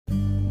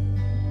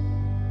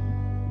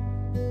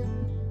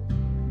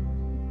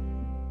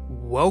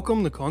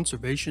Welcome to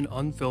Conservation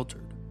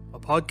Unfiltered, a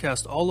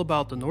podcast all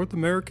about the North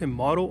American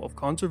model of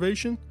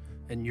conservation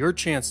and your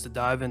chance to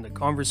dive into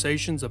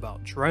conversations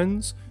about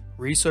trends,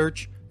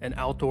 research, and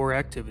outdoor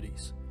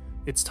activities.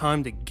 It's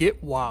time to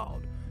get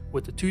wild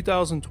with the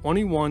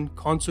 2021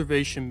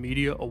 Conservation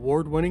Media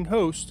Award-winning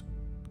host,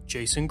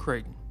 Jason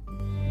Creighton.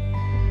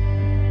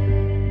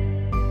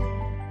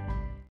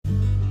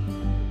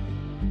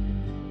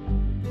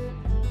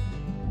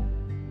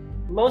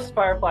 Most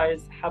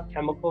fireflies have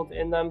chemicals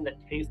in them that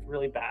taste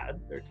really bad.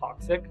 They're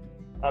toxic.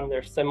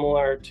 They're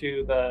similar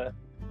to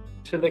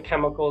the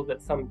chemicals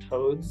that some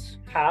toads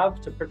have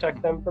to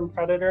protect them from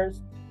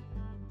predators.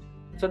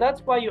 So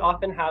that's why you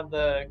often have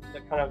the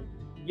kind of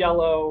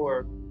yellow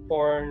or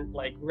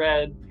like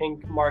red,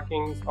 pink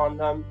markings on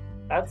them.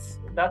 That's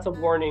a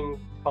warning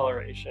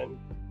coloration.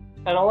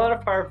 And a lot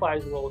of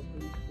fireflies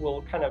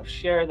will kind of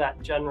share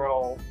that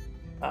general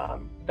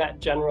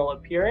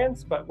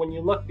appearance, but when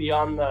you look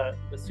beyond the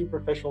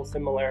superficial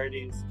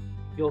similarities,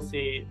 you'll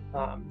see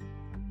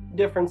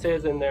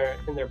differences in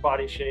their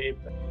body shape.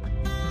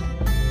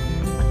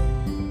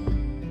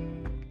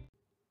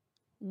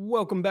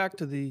 Welcome back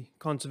to the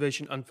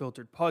Conservation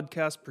Unfiltered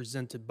podcast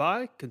presented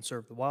by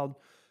Conserve the Wild.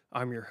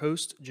 I'm your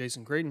host,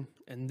 Jason Creighton,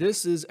 and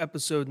this is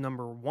episode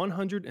number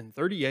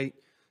 138.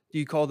 Do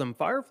you call them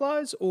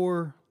fireflies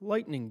or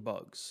lightning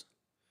bugs?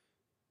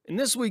 In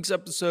this week's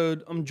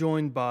episode, I'm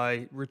joined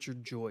by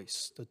Richard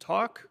Joyce to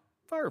talk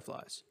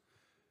fireflies.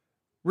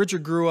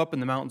 Richard grew up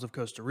in the mountains of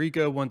Costa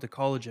Rica, went to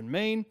college in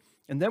Maine,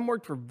 and then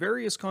worked for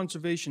various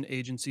conservation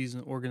agencies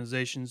and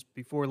organizations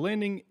before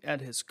landing at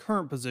his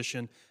current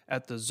position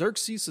at the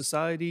Xerces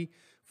Society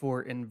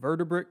for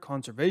Invertebrate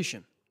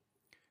Conservation.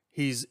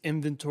 He's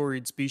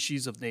inventoried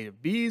species of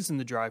native bees in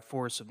the dry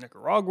forests of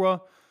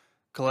Nicaragua,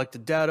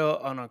 collected data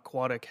on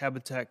aquatic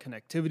habitat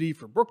connectivity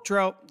for brook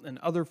trout and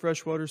other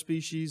freshwater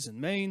species in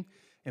Maine,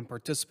 and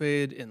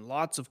participated in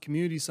lots of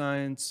community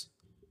science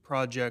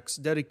projects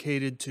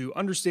dedicated to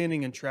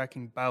understanding and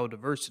tracking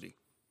biodiversity.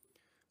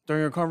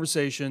 During our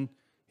conversation,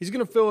 he's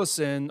going to fill us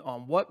in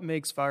on what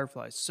makes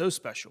fireflies so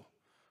special,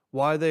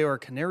 why they are a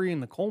canary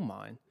in the coal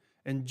mine,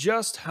 and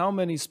just how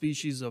many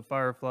species of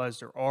fireflies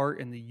there are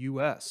in the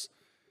U.S.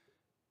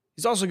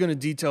 He's also going to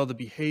detail the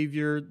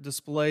behavior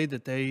display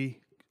that they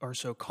are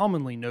so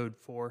commonly known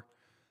for,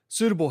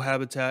 suitable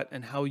habitat,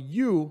 and how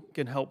you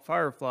can help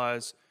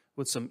fireflies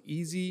with some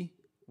easy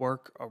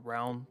work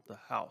around the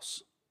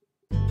house.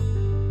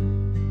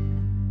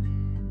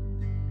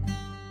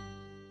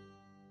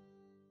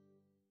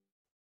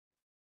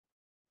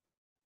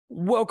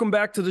 Welcome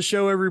back to the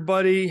show,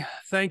 everybody.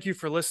 Thank you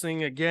for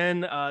listening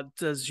again.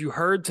 As you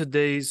heard,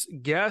 today's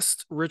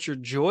guest,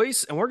 Richard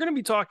Joyce, and we're going to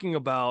be talking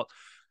about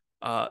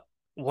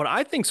what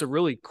I think is a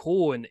really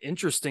cool and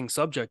interesting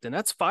subject, and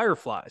that's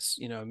fireflies.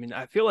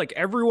 I feel like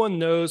everyone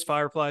knows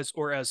fireflies,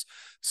 or as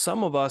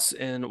some of us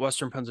in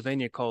Western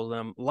Pennsylvania call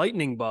them,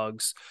 lightning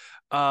bugs.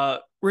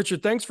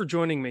 Richard, thanks for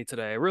joining me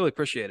today. I really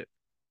appreciate it.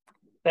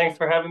 Thanks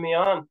for having me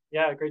on.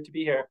 Yeah, great to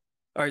be here.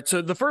 All right.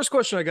 So the first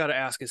question I got to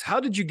ask is, how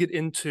did you get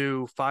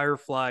into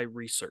firefly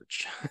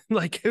research?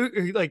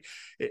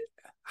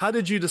 How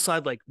did you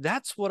decide,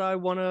 that's what I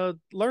want to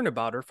learn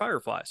about, or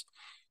fireflies?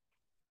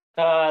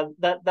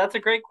 That's a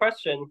great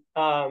question.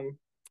 And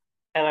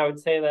I would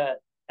say that,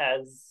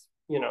 as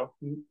you know,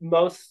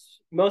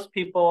 most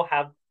people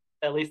have,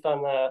 at least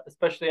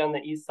especially on the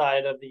east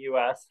side of the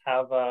US,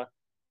 have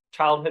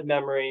childhood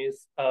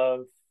memories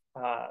of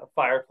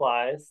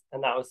fireflies,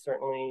 and that was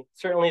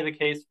certainly the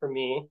case for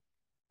me.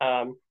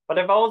 But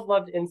I've always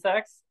loved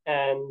insects,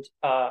 and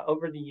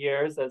over the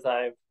years, as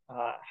I've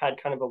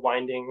had kind of a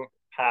winding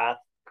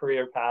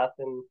career path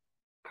in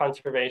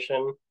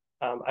conservation,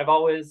 I've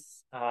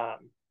always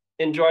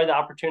enjoy the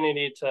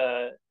opportunity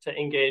to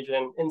engage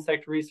in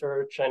insect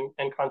research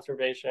and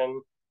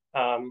conservation.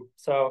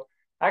 So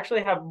I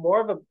actually have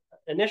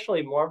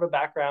initially more of a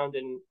background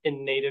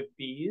in native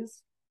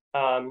bees.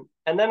 And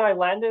then I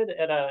landed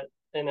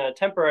in a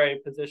temporary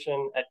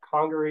position at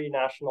Congaree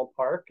National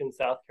Park in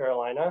South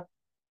Carolina.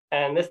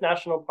 And this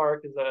national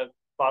park is a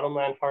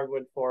bottomland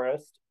hardwood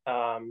forest.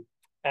 And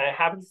it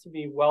happens to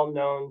be well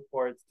known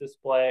for its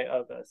display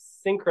of a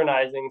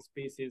synchronizing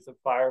species of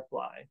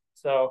firefly.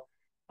 So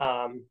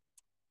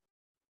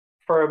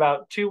for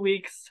about 2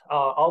 weeks,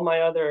 all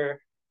my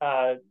other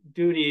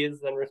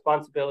duties and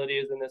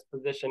responsibilities in this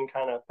position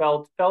kind of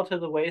fell to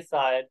the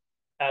wayside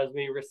as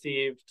we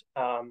received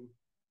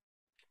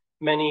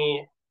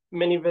many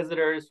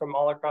visitors from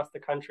all across the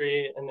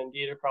country, and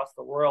indeed across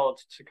the world,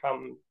 to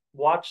come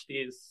watch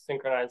these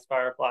synchronized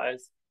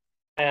fireflies.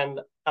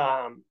 And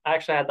I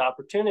actually had the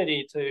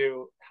opportunity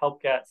to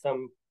help get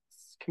some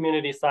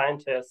community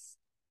scientists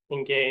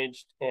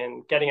engaged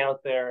in getting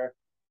out there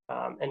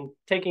and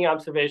taking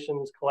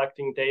observations,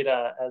 collecting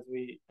data as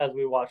we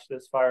watch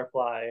this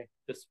firefly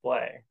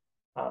display.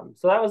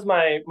 So that was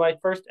my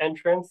first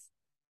entrance.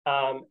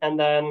 And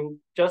then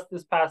just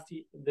this past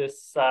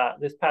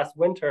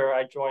winter,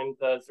 I joined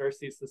the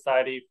Xerces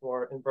Society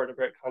for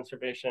Invertebrate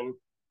Conservation.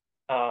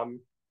 And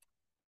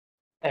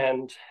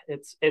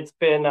it's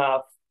been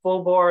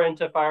full bore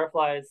into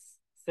fireflies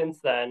since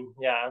then.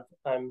 Yeah,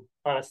 I'm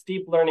on a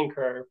steep learning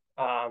curve.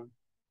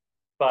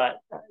 But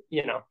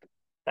you know,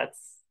 that's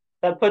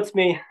that puts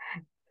me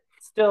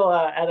still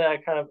at a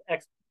kind of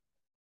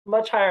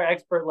much higher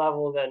expert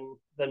level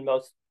than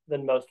most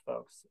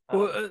folks.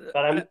 Well,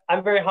 But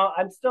I'm very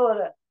I'm still at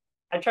a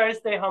I try to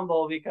stay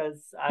humble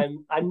because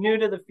I'm new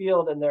to the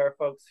field, and there are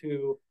folks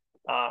who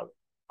uh,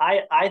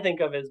 I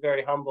think of as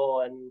very humble,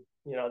 and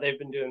you know they've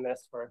been doing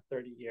this for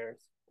 30 years.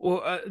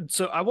 well,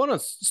 so I want to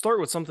start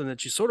with something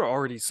that you sort of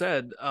already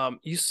said.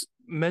 You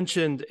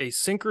mentioned a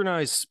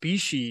synchronized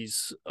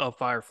species of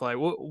firefly.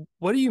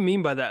 What do you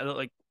mean by that?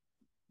 Like,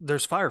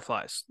 there's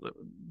fireflies.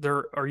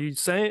 There, are you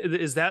saying,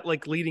 is that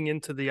like leading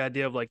into the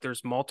idea of like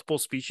there's multiple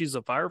species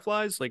of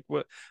fireflies? Like,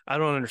 what? I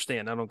don't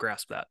understand. I don't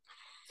grasp that.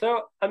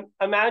 So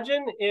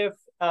imagine if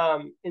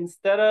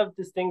instead of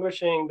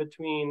distinguishing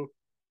between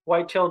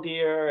white-tailed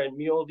deer and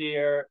mule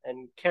deer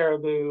and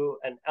caribou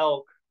and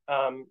elk,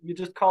 you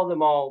just call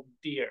them all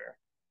deer.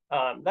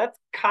 That's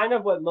kind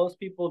of what most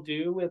people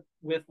do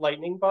with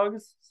lightning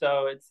bugs.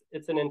 So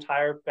it's an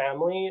entire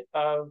family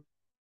of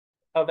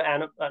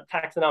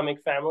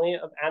taxonomic family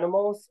of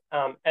animals.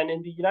 And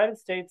in the United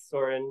States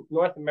or in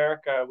North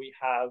America, we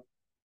have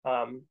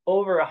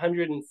over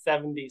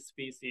 170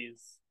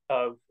 species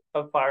of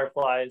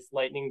fireflies,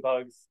 lightning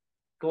bugs,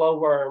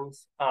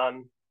 glowworms.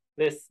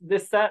 This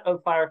set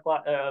of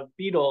firefly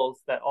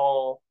beetles that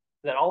all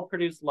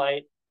produce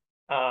light,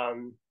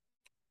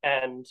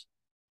 and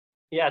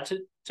yeah,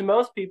 to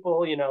most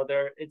people, you know,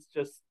 it's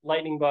just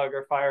lightning bug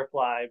or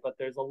firefly, but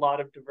there's a lot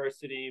of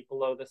diversity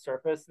below the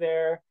surface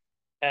there,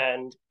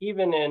 and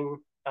even in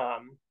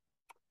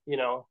you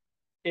know,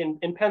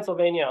 in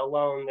Pennsylvania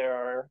alone, there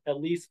are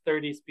at least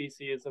 30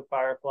 species of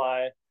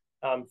firefly.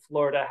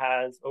 Florida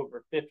has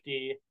over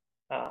 50.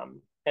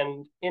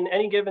 And in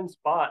any given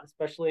spot,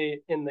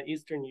 especially in the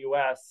eastern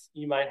US,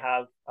 you might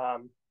have,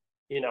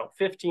 you know,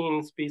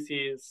 15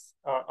 species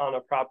on a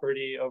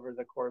property over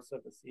the course of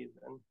a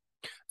season.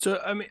 So,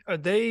 I mean, are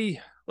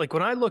they like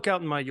when I look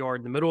out in my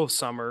yard in the middle of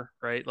summer,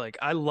 right? Like,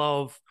 I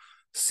love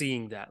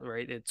seeing that,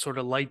 right? It sort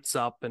of lights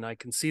up and I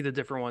can see the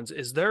different ones.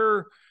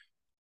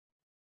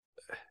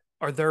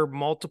 Are there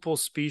multiple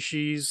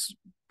species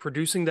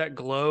producing that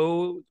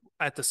glow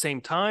at the same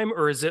time,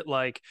 or is it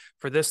like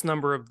for this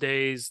number of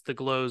days the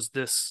glow's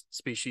this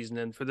species, and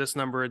then for this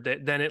number of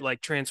then it like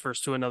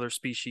transfers to another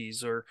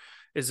species, or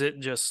is it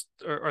just,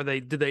 or are they,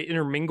 do they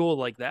intermingle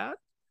like that?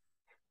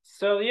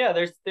 So yeah,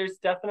 there's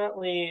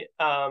definitely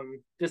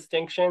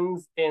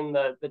distinctions in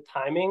the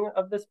timing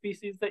of the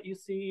species that you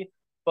see,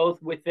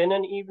 both within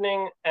an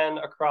evening and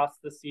across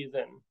the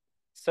season.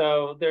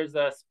 So there's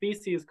a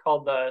species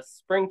called the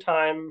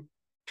springtime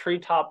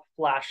treetop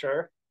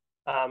flasher,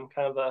 kind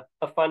of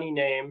a funny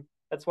name.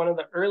 That's one of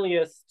the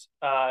earliest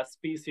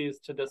species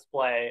to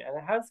display, and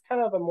it has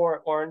kind of a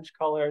more orange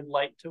colored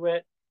light to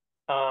it.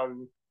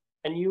 Um,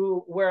 and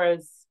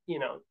whereas, you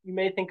know, you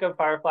may think of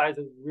fireflies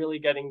as really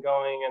getting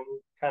going in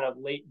kind of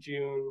late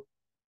June,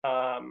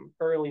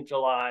 early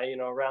July, you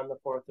know, around the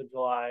 4th of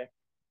July.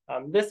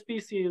 This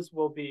species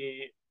will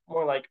be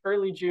more like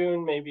early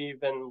June, maybe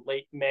even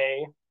late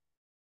May,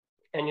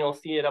 and you'll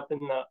see it up in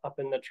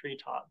the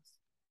treetops.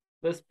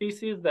 The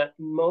species that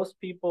most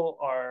people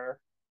are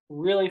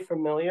really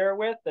familiar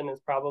with, and is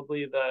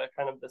probably the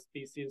kind of the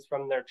species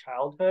from their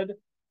childhood,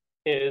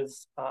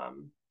 is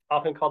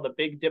often called the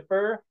Big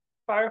Dipper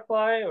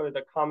firefly or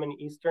the common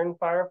eastern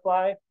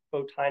firefly,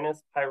 Photinus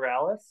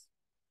pyralis.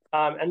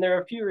 And there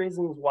are a few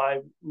reasons why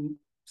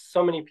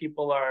so many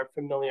people are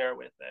familiar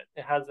with it.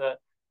 It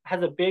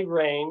has a big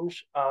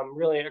range,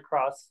 really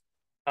across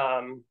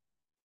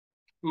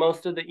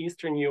most of the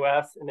eastern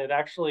U.S., and it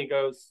actually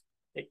goes.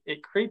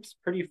 It creeps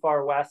pretty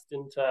far west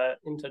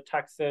into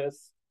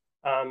Texas,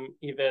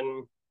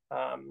 even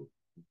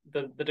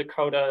the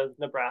Dakotas,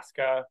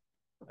 Nebraska.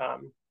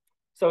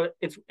 So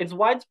it's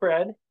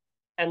widespread.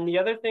 And the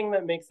other thing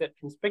that makes it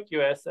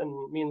conspicuous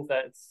and means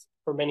that it's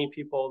for many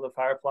people the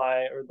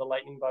firefly or the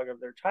lightning bug of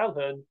their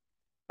childhood,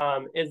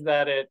 is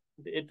that it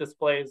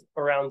displays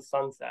around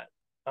sunset.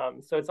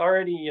 So it's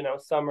already, you know,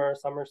 summer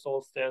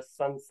solstice,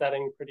 sun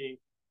setting pretty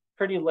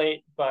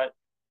late, but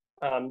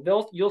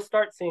you'll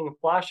start seeing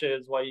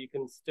flashes while you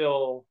can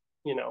still,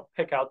 you know,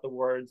 pick out the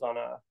words on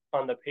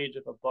the page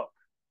of a book.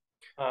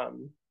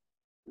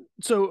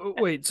 So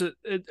wait, so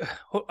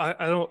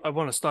I don't, I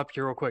want to stop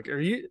you real quick.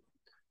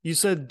 You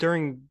said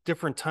during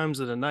different times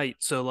of the night,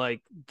 so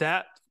like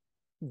that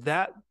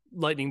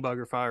lightning bug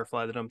or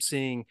firefly that I'm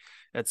seeing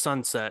at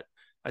sunset,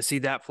 I see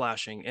that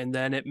flashing, and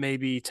then it may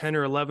be 10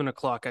 or 11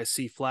 o'clock I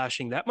see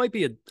flashing. That might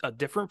be a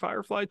different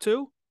firefly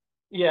too.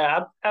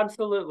 Yeah,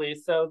 absolutely.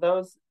 So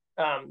those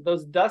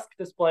dusk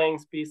displaying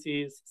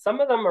species, some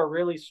of them are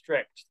really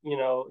strict. You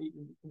know,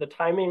 the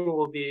timing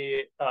will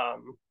be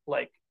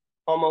like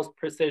almost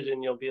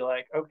precision. You'll be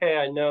like, okay,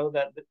 I know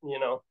that, you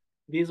know,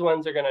 these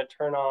ones are going to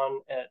turn on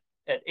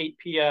at 8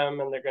 p.m.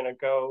 and they're going to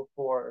go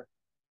for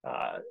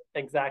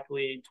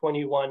exactly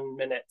 21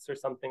 minutes or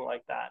something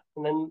like that.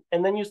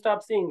 And then you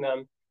stop seeing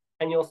them,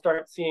 and you'll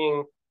start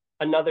seeing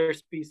another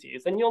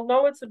species. And you'll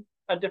know it's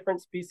a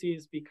different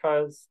species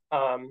because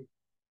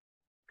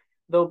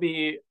they'll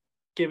be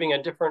giving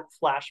a different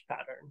flash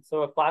pattern.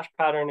 So a flash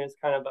pattern is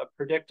kind of a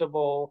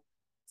predictable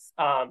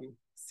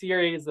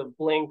series of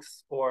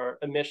blinks or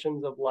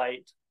emissions of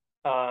light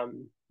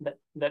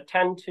that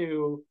tend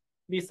to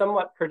be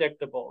somewhat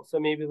predictable. So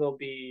maybe there'll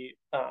be,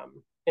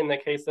 in the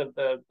case of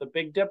the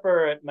Big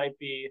Dipper, it might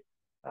be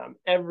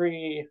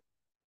every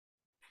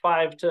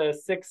 5 to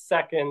 6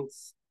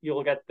 seconds,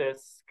 you'll get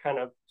this kind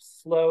of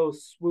slow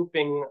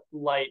swooping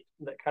light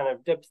that kind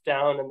of dips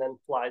down and then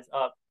flies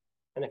up.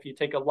 And if you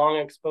take a long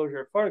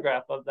exposure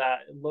photograph of that,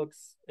 it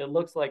looks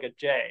like a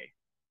J.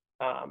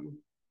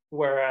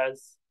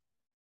 Whereas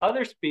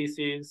other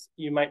species,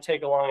 you might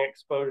take a long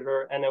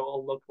exposure and it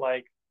will look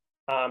like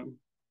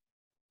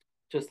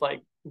just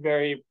like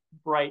very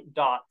bright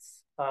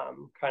dots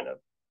kind of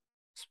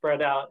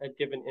spread out at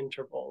given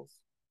intervals.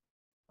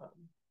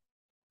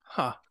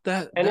 And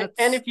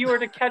if you were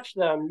to catch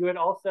them, you would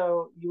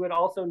also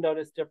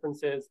notice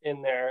differences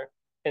in their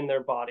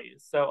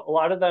bodies. So a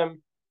lot of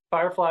them,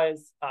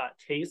 fireflies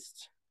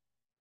taste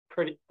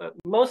pretty.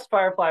 Most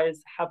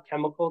fireflies have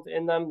chemicals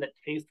in them that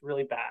taste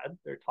really bad.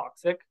 They're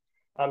toxic.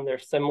 They're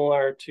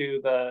similar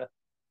to the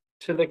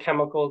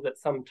chemicals that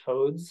some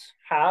toads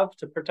have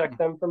to protect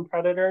them from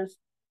predators.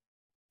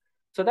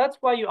 So that's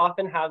why you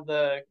often have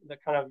the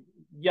kind of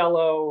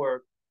yellow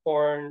or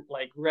orange,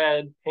 like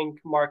red, pink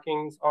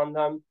markings on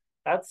them.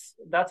 That's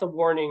a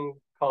warning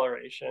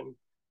coloration.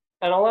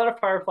 And a lot of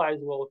fireflies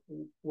will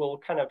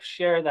kind of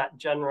share that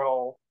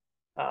general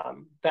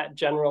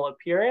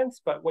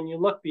appearance. But when you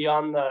look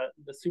beyond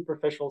the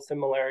superficial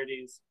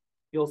similarities,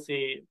 you'll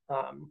see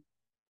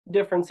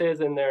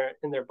differences in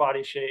their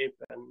body shape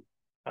and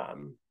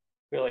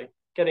really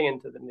getting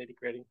into the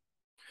nitty-gritty.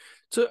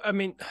 So, I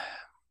mean,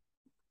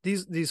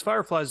 these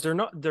fireflies, they're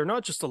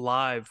not just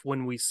alive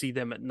when we see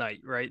them at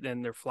night, right?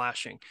 And they're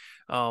flashing.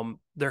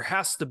 There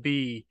has to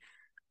be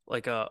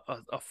like a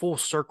full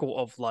circle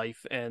of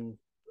life, and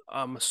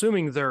I'm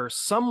assuming they're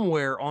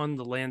somewhere on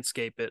the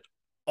landscape at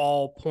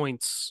all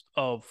points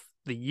of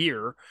the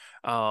year.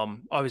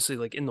 Obviously,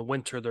 like in the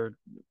winter, they're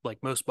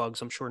like most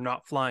bugs, I'm sure,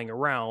 not flying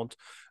around.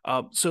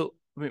 So,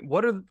 I mean,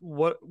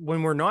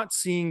 when we're not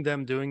seeing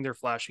them doing their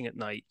flashing at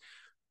night,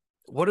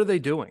 what are they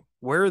doing?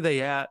 Where are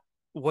they at?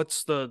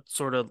 What's the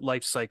sort of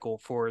life cycle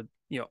for,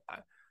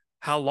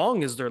 how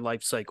long is their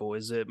life cycle?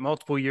 Is it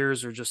multiple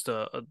years or just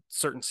a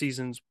certain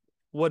seasons?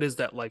 What is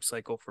that life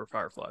cycle for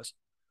fireflies?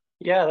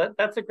 Yeah,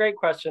 that's a great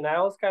question. I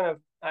always kind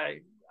of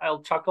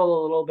I'll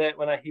chuckle a little bit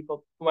when I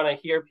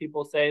hear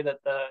people say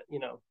that the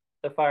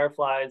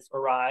fireflies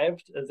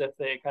arrived as if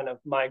they kind of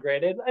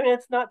migrated. I mean,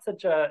 it's not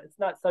such a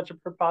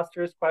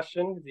preposterous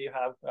question because you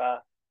have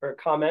or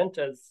comment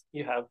as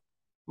you have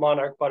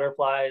monarch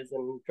butterflies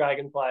and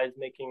dragonflies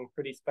making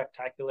pretty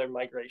spectacular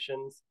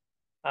migrations.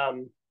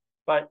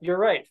 But you're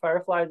right,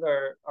 fireflies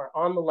are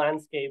on the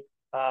landscape,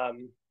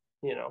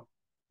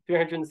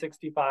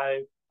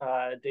 365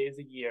 days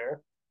a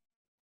year,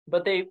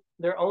 but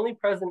they're only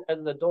present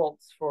as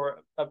adults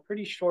for a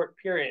pretty short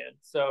period.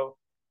 So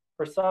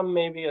for some,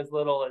 maybe as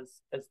little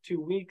as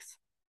 2 weeks.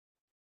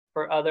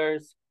 For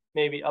others,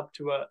 maybe up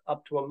to a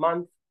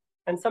month.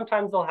 And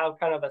sometimes they'll have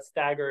kind of a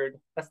staggered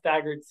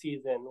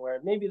season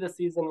where maybe the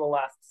season will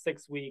last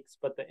 6 weeks,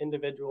 but the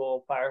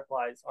individual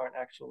fireflies aren't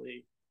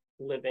actually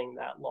living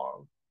that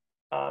long.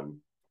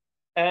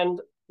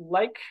 And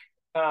like,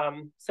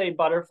 say,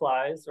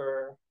 butterflies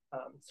or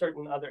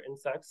certain other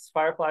insects,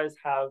 fireflies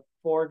have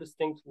 4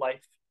 distinct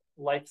life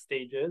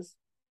stages.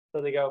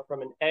 So they go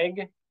from an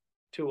egg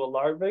to a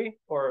larva,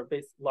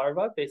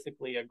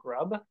 basically a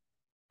grub.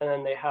 And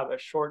then they have a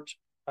short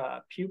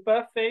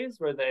pupa phase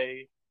where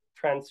they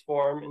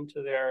transform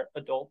into their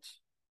adult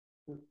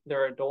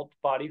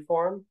body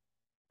form.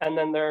 And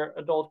then their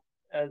adult,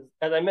 as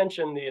I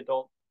mentioned, the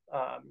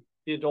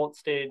adult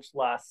stage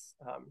lasts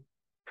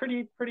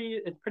pretty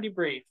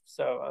brief,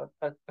 so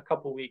a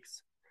couple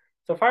weeks.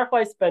 So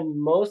fireflies spend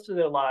most of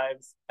their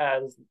lives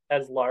as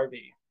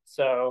larvae.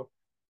 So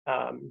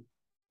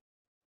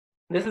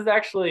this is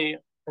actually,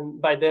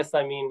 and by this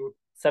I mean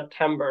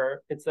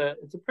September. It's a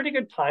pretty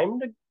good time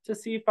to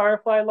see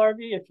firefly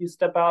larvae if you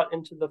step out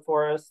into the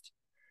forest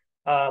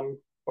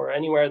or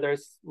anywhere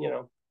there's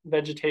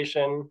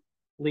vegetation,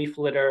 leaf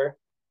litter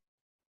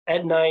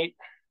at night,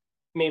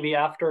 maybe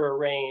after a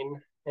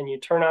rain, and you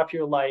turn off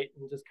your light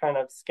and just kind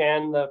of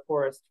scan the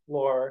forest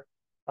floor.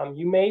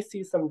 You may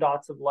see some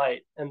dots of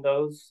light, and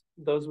those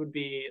would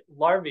be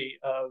larvae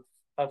of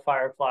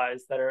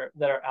fireflies that are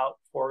out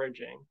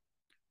foraging.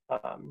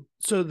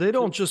 So they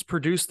don't just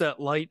produce that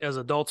light as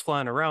adults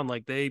flying around,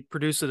 like they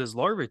produce it as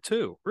larvae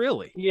too,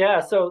 really? Yeah,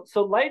 so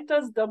light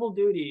does double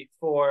duty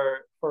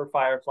for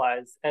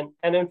fireflies. And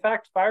in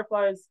fact,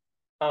 fireflies,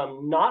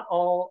 not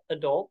all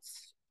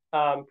adults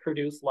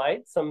produce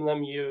light. Some of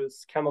them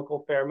use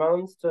chemical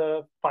pheromones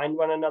to find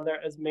one another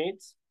as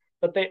mates,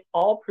 but they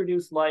all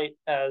produce light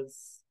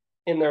as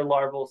in their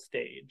larval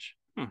stage.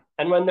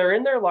 And when they're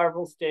in their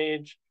larval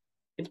stage,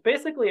 it's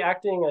basically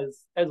acting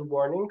as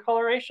warning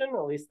coloration.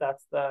 At least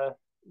that's the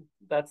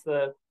that's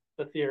the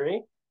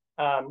theory.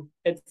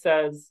 It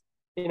says,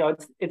 you know,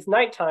 it's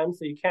nighttime,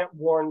 so you can't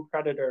warn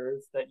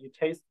predators that you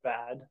taste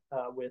bad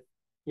with,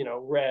 you know,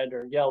 red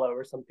or yellow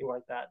or something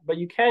like that. But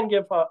you can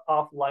give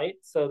off light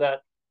so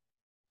that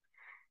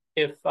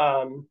if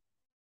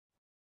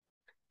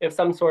if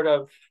some sort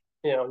of,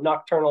 you know,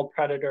 nocturnal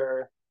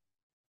predator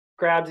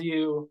grabs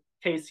you,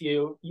 tastes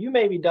you, you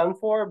may be done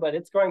for, but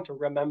it's going to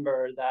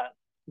remember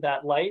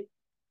that light,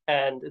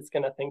 and it's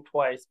going to think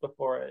twice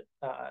before it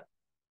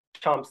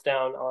chomps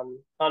down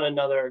on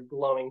another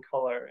glowing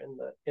color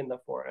in the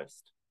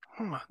forest.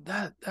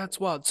 That's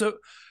wild.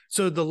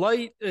 So the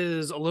light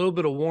is a little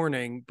bit of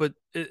warning, but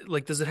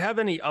like, does it have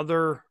any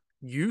other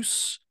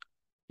use?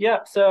 Yeah.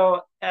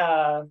 So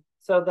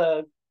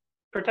the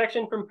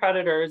protection from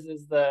predators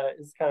is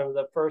kind of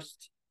the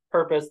first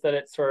purpose that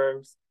it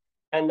serves,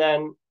 and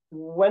then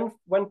when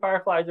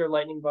fireflies are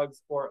lightning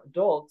bugs for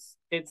adults,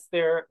 it's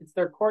their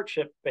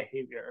courtship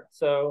behavior.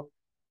 So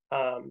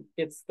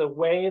it's the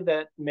way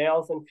that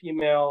males and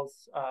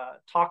females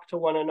talk to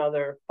one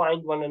another,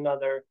 find one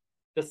another,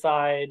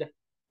 decide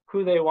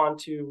who they want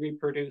to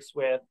reproduce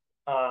with,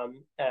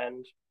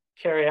 and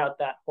carry out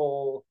that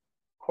whole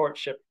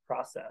courtship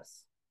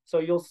process. So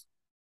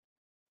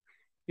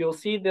you'll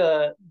see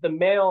the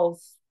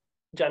males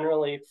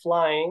generally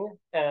flying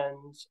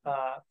and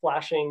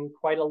flashing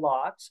quite a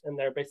lot, and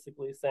they're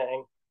basically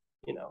saying,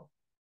 you know,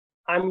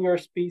 I'm your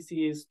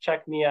species,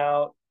 check me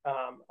out.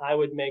 I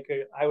would make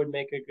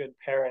a good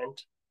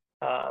parent.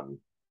 Um,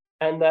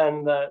 and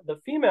then the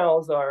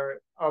females are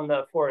on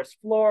the forest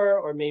floor,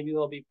 or maybe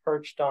they'll be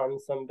perched on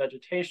some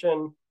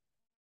vegetation,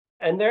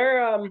 and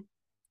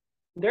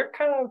they're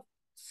kind of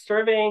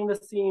surveying the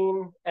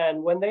scene.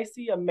 And when they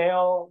see a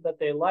male that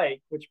they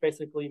like, which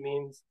basically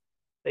means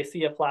they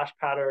see a flash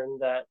pattern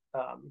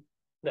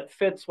that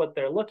fits what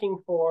they're looking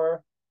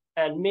for,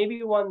 and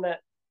maybe one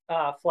that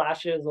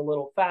flashes a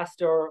little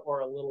faster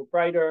or a little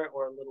brighter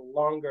or a little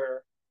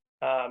longer,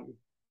 um,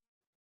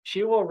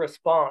 she will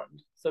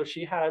respond. So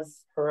she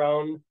has her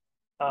own.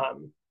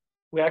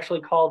 We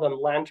actually call them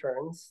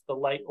lanterns, the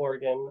light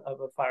organ of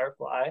a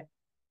firefly.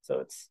 So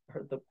it's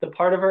the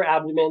part of her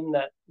abdomen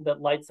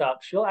that lights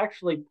up. She'll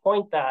actually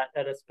point that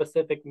at a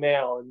specific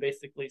male and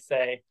basically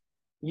say,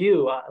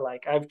 "You,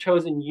 like I've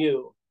chosen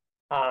you."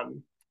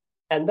 Um,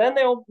 and then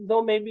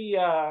they'll maybe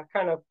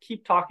kind of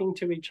keep talking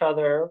to each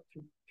other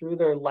through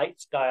their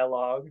lights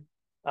dialogue,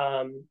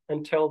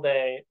 until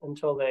they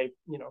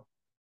you know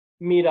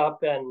meet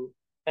up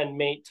and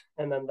mate,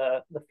 and then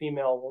the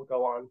female will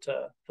go on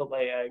to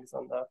lay eggs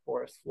on the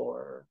forest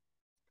floor.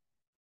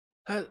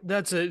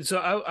 That's it. So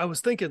I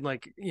was thinking,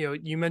 like,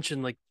 you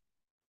mentioned like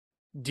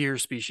deer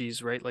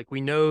species, right? Like,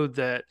 we know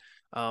that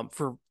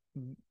for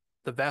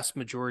the vast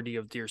majority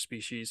of deer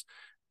species,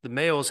 the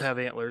males have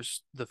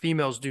antlers, the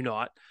females do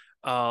not.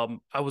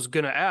 I was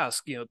gonna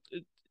ask,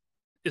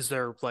 is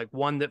there like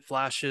one that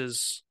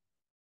flashes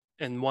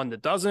and one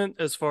that doesn't,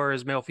 as far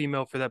as male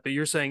female for that? But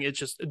you're saying it's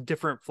just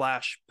different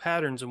flash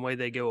patterns and way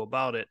they go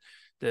about it,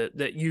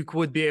 that you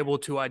would be able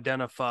to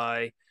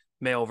identify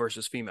male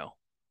versus female.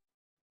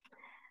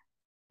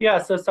 Yeah,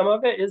 so some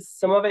of it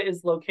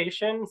is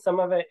location, some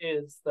of it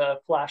is the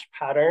flash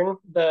pattern.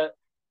 The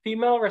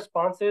female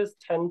responses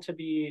tend to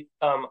be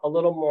a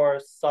little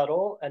more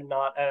subtle and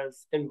not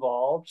as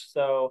involved.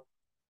 So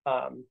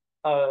um,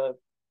 uh,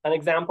 an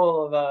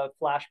example of a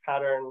flash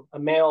pattern, a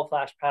male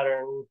flash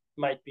pattern,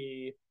 might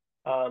be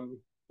you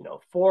know,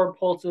 four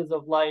pulses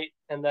of light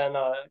and then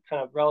a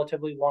kind of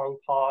relatively long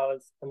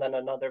pause and then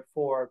another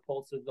four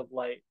pulses of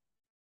light.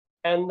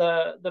 And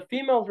the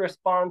female's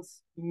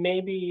response may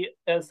be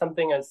as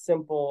something as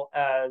simple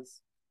as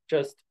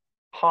just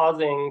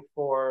pausing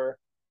for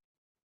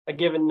a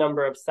given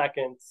number of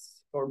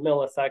seconds or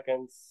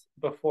milliseconds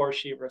before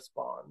she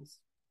responds.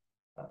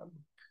 Um,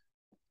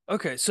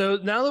 Okay, so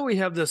now that we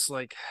have this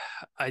like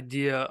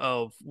idea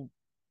of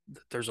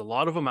there's a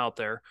lot of them out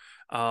there,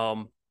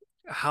 um,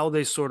 how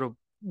they sort of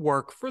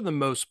work for the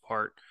most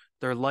part,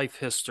 their life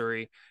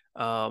history,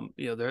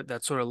 their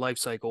that sort of life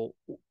cycle.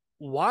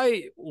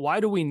 Why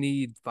do we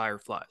need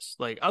fireflies?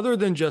 Like, other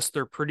than just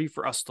they're pretty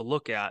for us to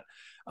look at.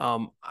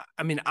 I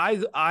mean,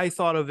 I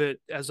thought of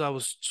it as I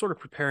was sort of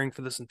preparing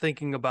for this and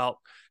thinking about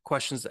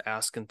questions to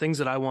ask and things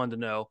that I wanted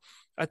to know.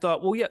 I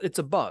thought, well, yeah, it's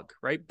a bug,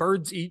 right?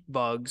 Birds eat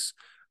bugs.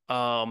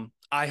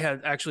 I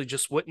had actually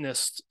just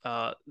witnessed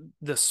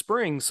this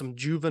spring some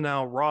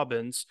juvenile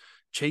robins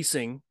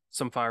chasing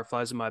some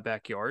fireflies in my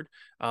backyard.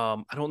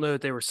 I don't know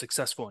that they were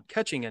successful in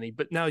catching any,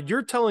 but now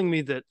you're telling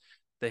me that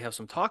they have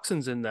some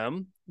toxins in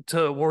them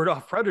to ward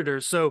off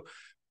predators. So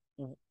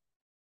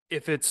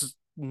if it's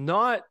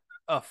not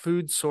a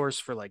food source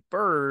for like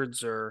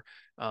birds or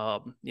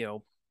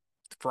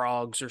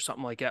frogs or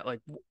something like that,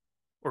 like,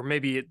 or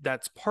maybe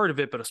that's part of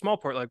it, but a small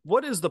part, like,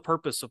 what is the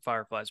purpose of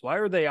fireflies? Why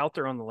are they out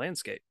there on the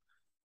landscape?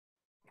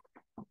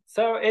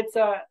 so it's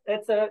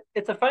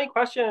a funny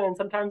question, and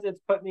sometimes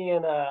it's put me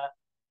in a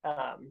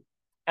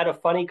at a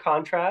funny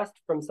contrast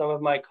from some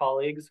of my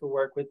colleagues who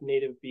work with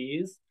native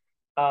bees,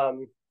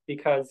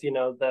 because you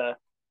know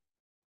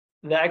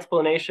the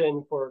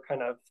explanation for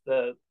kind of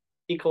the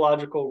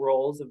ecological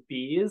roles of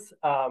bees,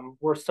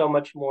 we're so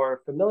much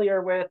more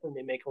familiar with, and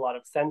they make a lot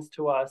of sense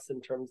to us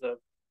in terms of,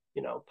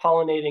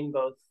 pollinating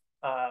both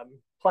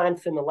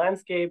plants in the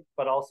landscape,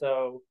 but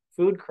also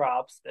food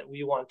crops that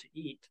we want to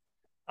eat.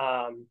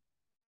 Um,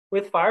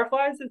 with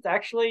fireflies, it's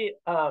actually,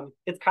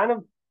 it's kind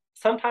of,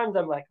 sometimes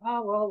I'm like,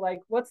 oh, well, like,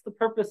 what's the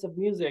purpose of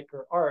music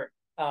or art?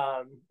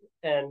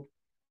 And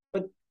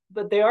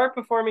but they are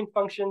performing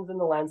functions in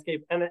the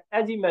landscape, and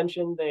as you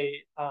mentioned,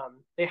 they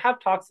have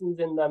toxins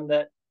in them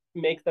that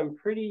make them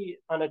pretty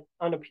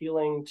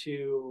unappealing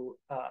to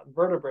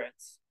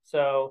vertebrates.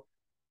 So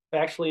I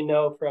actually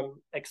know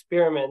from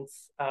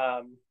experiments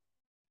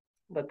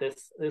that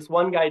this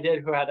one guy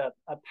did, who had a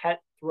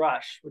pet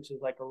thrush, which is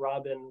like a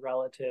robin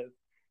relative,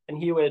 and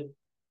he would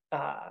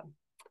uh,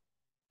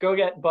 go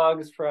get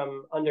bugs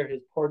from under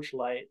his porch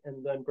light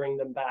and then bring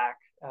them back,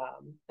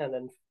 and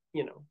then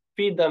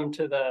feed them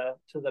to the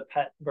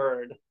pet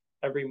bird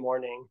every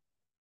morning.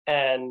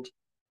 And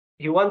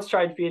he once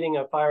tried feeding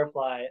a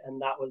firefly,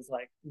 and that was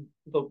like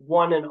the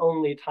one and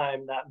only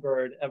time that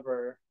bird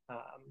ever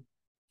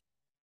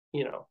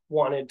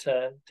wanted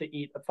to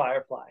eat a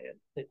firefly.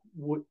 It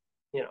would,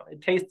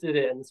 it tasted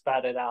it and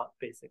spat it out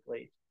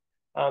basically.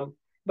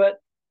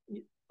 But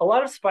a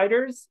lot of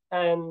spiders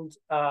and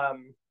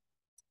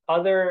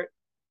other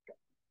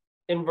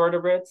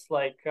invertebrates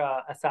like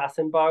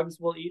assassin bugs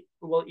will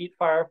eat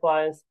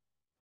fireflies.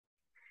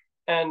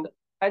 And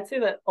I'd say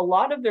that a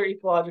lot of their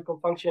ecological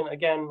function,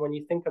 again, when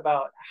you think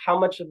about how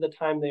much of the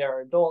time they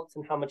are adults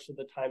and how much of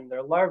the time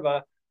they're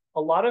larvae,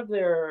 a lot of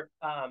their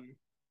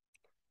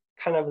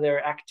kind of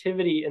their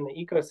activity in the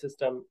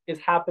ecosystem is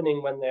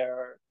happening when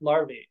they're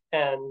larvae.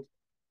 And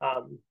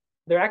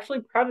they're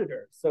actually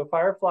predators. So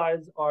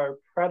fireflies are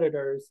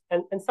predators,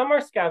 and some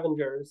are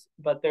scavengers,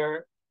 but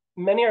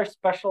many are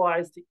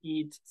specialized to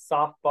eat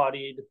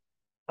soft-bodied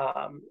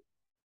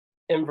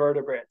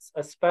invertebrates,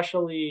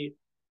 especially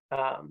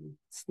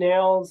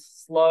snails,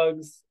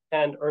 slugs,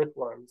 and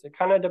earthworms. It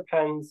kind of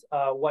depends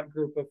what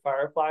group of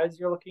fireflies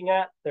you're looking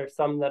at. There's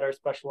some that are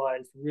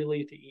specialized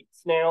really to eat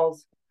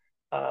snails,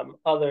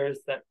 others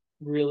that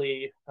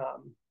really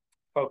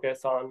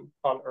focus on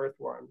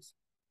earthworms.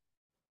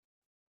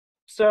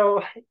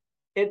 So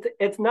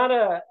it's not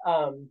a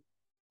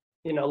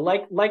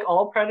like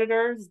all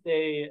predators,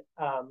 they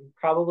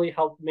probably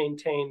help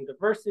maintain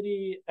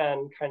diversity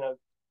and kind of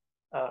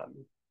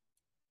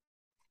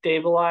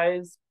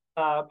stabilize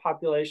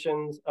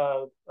populations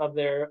of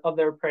their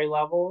prey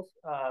levels,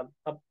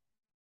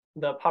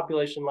 the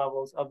population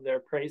levels of their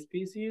prey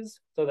species,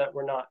 so that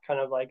we're not kind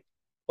of like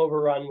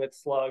overrun with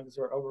slugs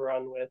or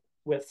overrun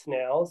with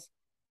snails.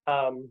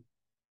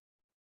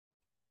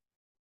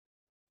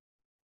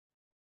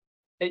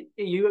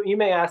 You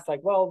may ask, like,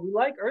 well, we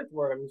like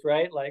earthworms,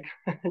 right? Like,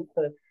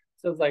 so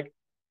it's like,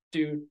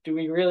 do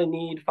we really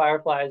need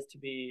fireflies to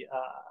be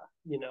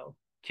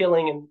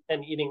killing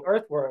and eating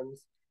earthworms?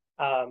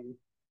 But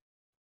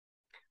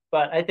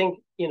I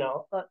think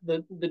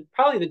the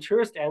probably the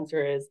truest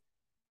answer is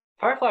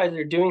fireflies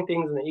are doing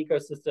things in the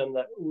ecosystem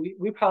that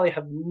we probably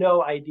have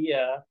no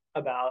idea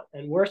about,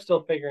 and we're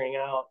still figuring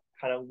out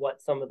kind of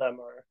what some of them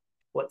are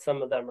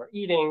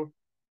eating.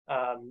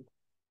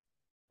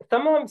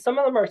 Some of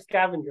them are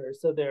scavengers,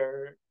 so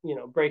they're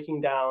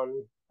breaking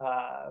down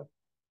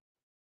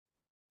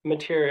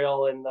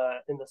material in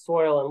the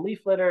soil and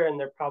leaf litter, and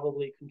they're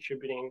probably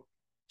contributing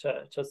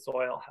to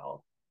soil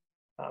health.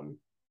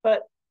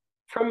 But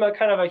from a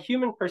kind of a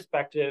human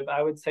perspective,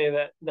 I would say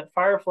that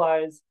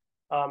fireflies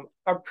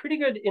are pretty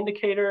good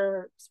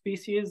indicator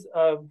species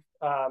of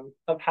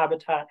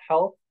habitat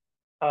health.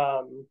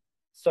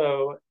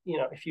 So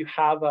if you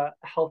have a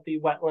healthy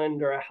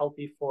wetland or a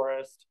healthy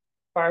forest,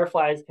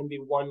 fireflies can be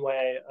one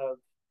way of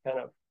kind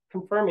of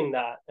confirming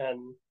that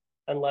and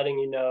letting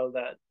you know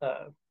that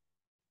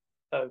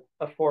a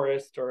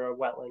forest or a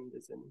wetland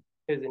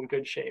is in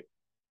good shape.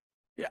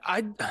 Yeah,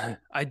 I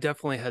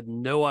definitely had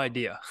no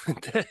idea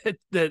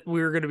that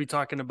we were going to be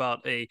talking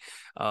about a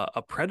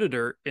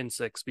predator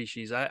insect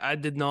species. I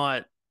did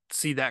not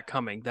see that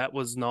coming. That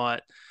was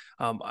not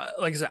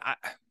like I said.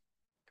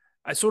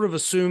 I sort of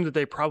assumed that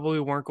they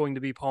probably weren't going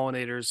to be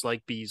pollinators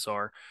like bees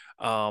are.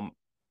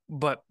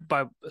 But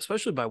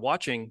especially by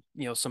watching,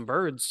 some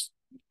birds,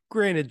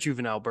 granted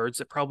juvenile birds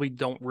that probably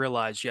don't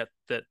realize yet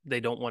that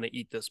they don't want to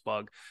eat this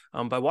bug.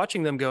 By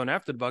watching them going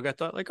after the bug, I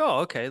thought like,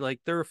 oh, okay,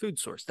 like they're a food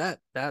source.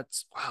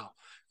 That's wow.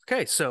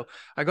 Okay, so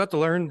I got to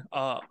learn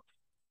a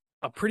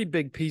pretty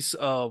big piece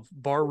of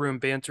barroom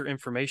banter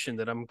information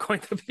that I'm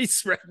going to be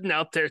spreading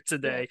out there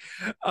today.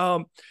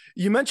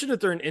 You mentioned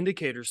that they're an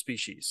indicator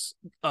species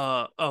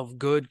of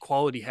good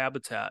quality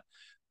habitat.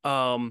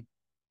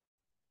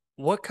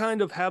 What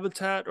kind of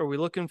habitat are we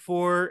looking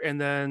for?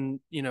 And then,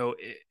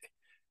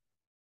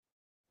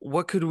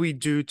 what could we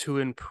do to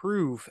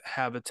improve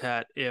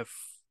habitat if,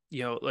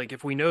 like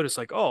if we notice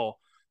like, oh,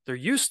 there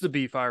used to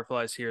be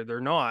fireflies here,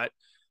 they're not.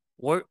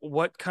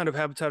 What kind of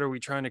habitat are we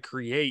trying to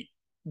create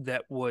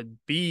that would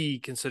be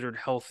considered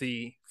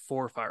healthy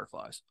for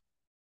fireflies?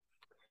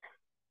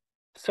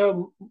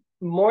 So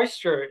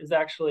moisture is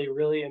actually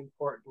really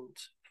important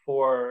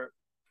for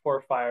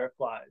for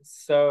fireflies.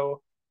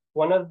 So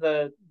one of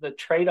the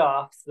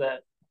trade-offs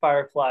that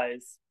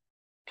fireflies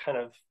kind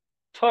of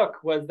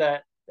took was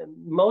that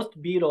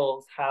most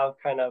beetles have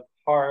kind of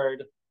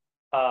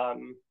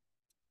um,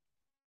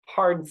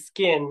 hard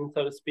skin,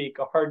 so to speak,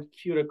 a hard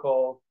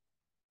cuticle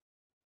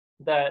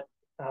that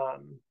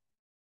um,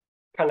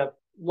 kind of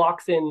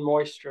locks in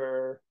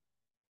moisture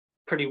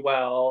pretty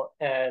well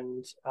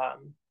and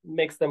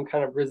makes them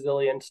kind of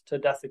resilient to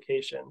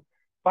desiccation.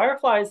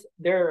 Fireflies,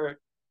 their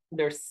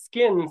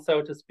skin,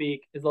 so to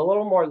speak, is a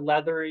little more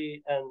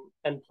leathery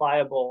and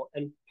pliable.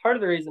 And part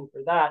of the reason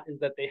for that is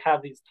that they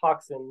have these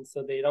toxins,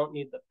 so they don't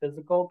need the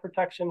physical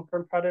protection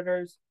from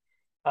predators.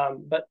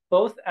 But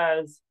both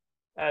as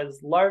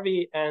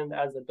larvae and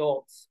as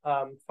adults,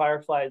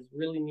 fireflies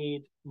really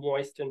need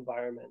moist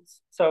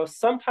environments. So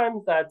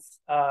sometimes that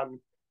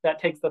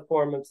takes the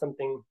form of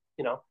something,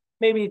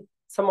 maybe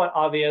somewhat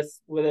obvious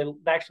with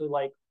actually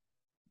like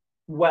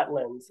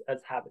wetlands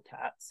as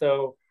habitat.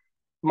 So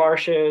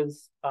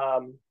marshes,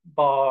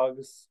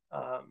 bogs,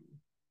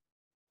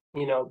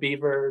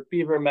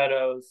 beaver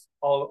meadows,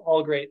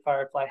 all great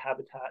firefly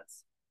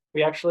habitats.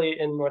 We actually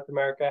in North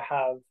America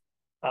have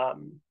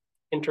um,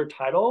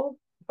 intertidal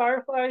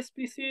firefly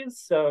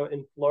species. So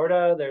in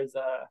Florida, there's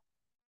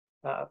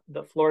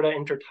the Florida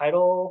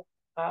intertidal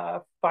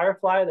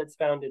firefly that's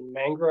found in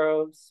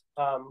mangroves,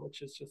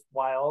 which is just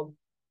wild.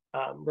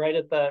 Right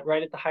at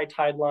the high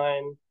tide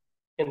line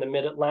in the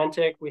Mid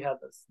Atlantic, we have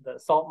the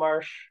salt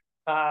marsh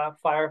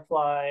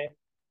firefly.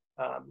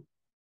 Um,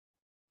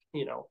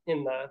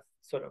 in the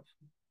sort of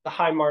the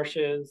high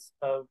marshes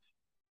of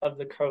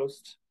the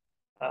coast.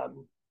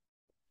 Um,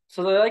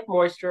 so they like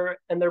moisture,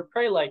 and their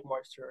prey like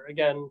moisture.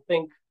 Again,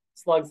 think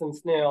slugs and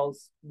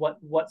snails.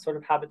 What sort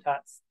of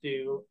habitats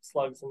do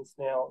slugs and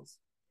snails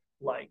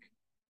like?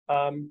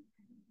 Um,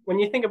 when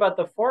you think about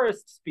the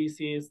forest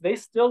species, they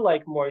still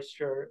like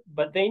moisture,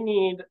 but they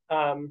need,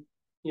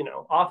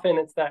 often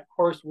it's that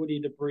coarse woody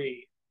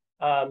debris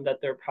that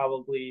they're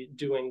probably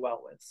doing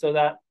well with. So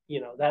that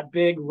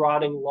big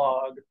rotting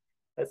log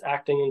that's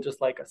acting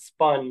just like a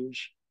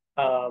sponge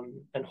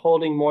and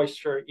holding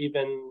moisture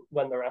even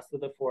when the rest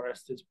of the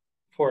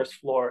forest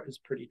floor is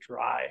pretty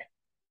dry.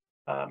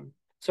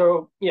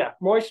 So yeah,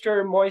 moist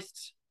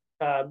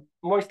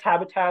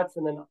habitats,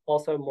 and then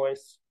also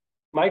moist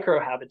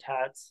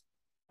microhabitats.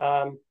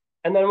 And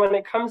then when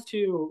it comes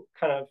to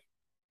kind of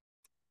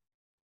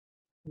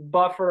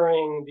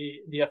buffering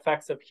the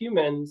effects of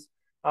humans,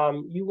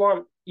 you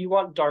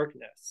want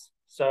darkness.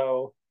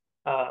 So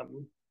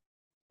um,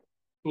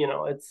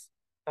 it's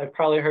I've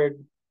probably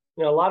heard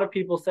a lot of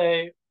people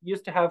say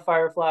used to have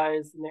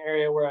fireflies in the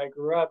area where I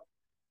grew up.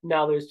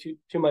 Now there's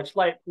too much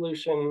light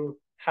pollution.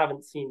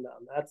 Haven't seen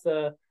them. That's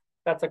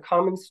a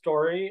common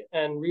story,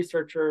 and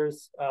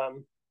researchers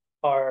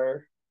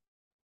are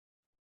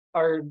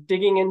are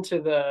digging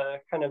into the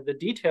kind of the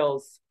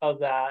details of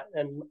that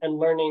and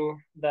learning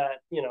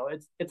that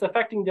it's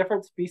affecting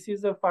different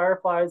species of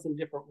fireflies in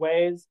different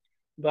ways,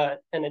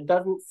 and it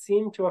doesn't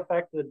seem to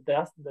affect the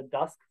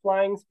dusk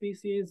flying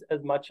species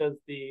as much as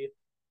the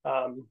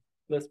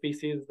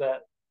species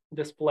that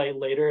display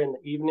later in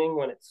the evening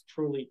when it's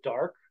truly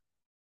dark.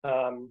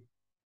 um,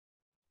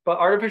 but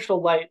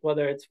artificial light,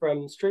 whether it's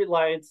from street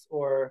lights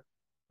or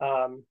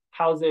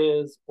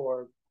houses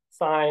or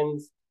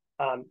signs,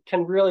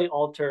 can really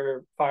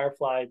alter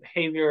firefly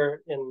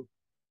behavior in,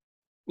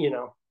 you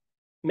know,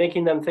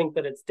 making them think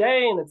that it's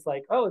day and it's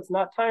like, oh, it's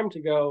not time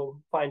to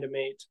go find a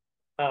mate,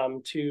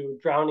 to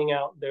drowning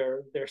out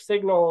their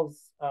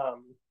signals,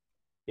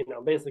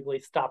 basically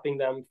stopping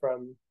them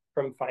from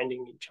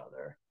finding each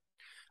other.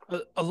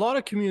 A lot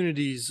of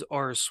communities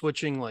are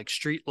switching like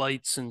street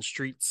lights and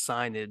street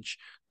signage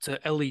to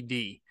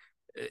LED.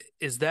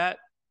 Is that,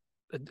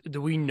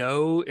 do we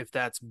know if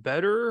that's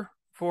better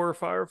for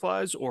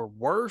fireflies or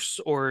worse,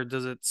 or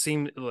does it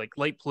seem like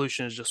light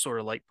pollution is just sort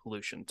of light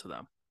pollution to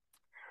them?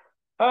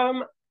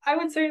 I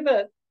would say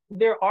that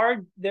there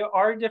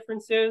are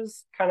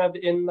differences kind of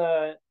in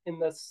the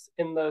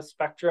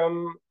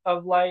spectrum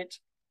of light.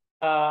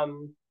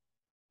 Um,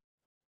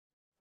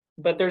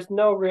 but there's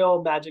no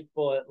real magic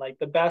bullet. Like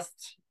the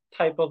best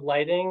type of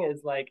lighting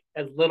is like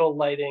as little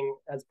lighting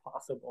as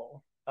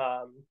possible.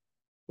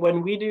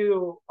 When we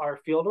do our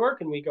field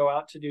work and we go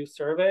out to do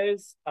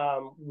surveys,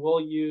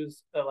 we'll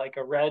use like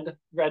a red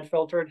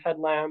filtered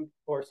headlamp,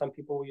 or some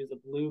people will use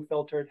a blue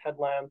filtered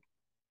headlamp,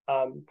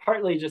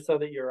 partly just so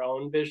that your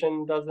own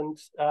vision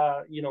doesn't,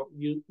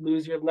 you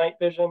lose your night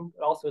vision,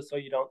 but also so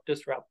you don't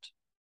disrupt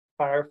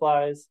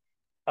fireflies.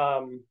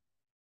 Um,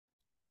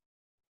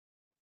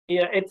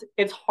 yeah,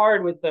 it's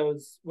hard with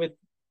those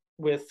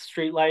with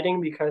street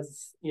lighting,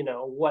 because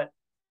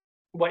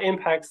what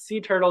impacts sea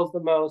turtles the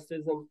most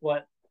isn't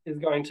what is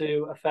going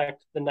to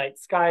affect the night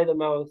sky the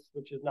most,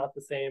 which is not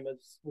the same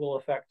as will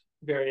affect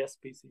various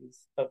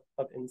species of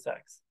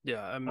insects.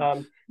 Yeah,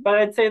 But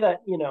I'd say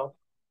that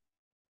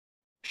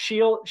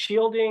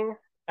shielding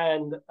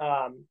and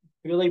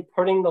really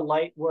putting the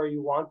light where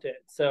you want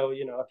it. So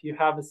if you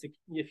have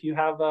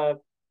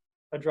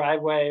a a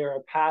driveway or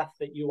a path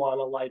that you want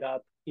to light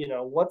up,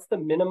 what's the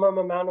minimum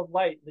amount of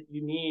light that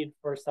you need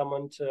for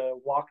someone to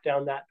walk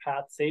down that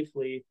path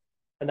safely?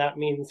 And that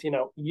means,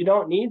 you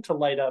don't need to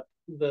light up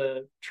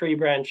the tree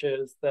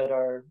branches that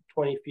are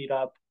 20 feet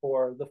up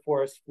or the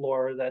forest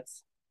floor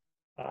that's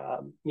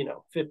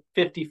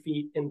 50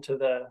 feet into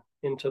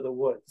the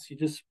woods. You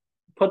just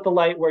put the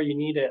light where you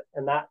need it,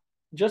 and that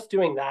just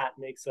doing that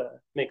makes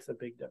a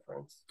big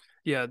difference.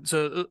 Yeah.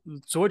 So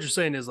what you're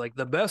saying is like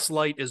the best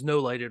light is no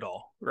light at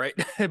all, right?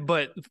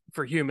 But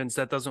for humans,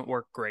 that doesn't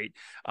work great.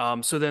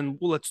 So then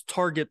let's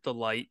target the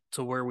light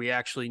to where we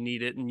actually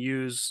need it and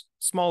use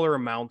smaller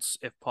amounts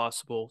if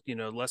possible,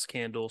 less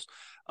candles.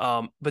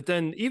 But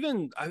then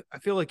I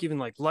feel like even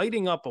like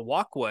lighting up a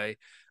walkway,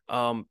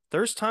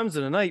 there's times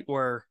in the night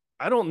where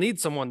I don't need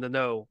someone to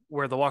know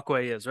where the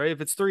walkway is, right? If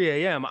it's 3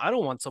 a.m., I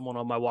don't want someone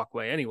on my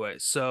walkway anyway.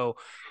 So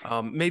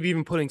maybe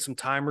even putting some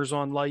timers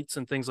on lights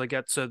and things like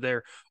that so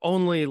they're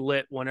only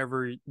lit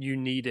whenever you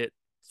need it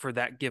for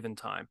that given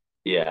time.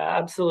 Yeah,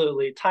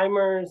 absolutely.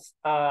 Timers,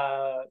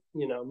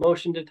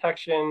 motion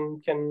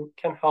detection can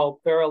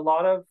help. There's a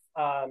lot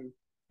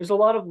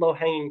of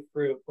low-hanging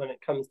fruit when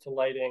it comes to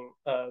lighting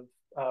of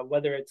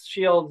whether it's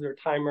shields or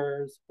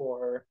timers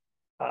or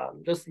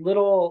just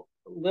little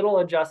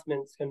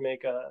adjustments can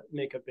make a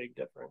big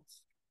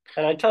difference.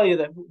 And I tell you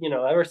that,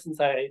 ever since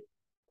I,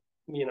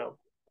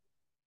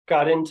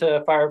 got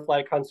into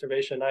firefly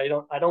conservation, I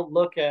don't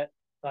look at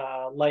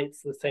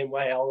lights the same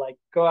way. I'll like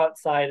go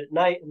outside at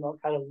night and I'll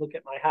kind of look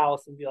at my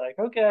house and be like,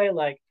 okay,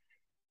 like,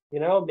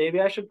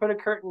 maybe I should put a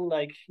curtain,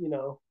 like,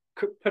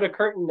 put a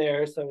curtain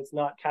there so it's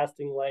not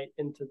casting light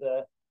into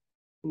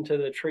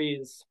the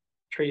trees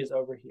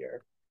over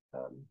here.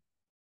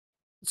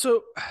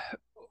 So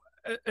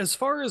as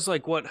far as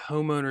like what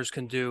homeowners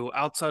can do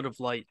outside of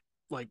light,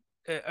 like,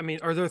 I mean,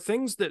 are there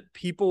things that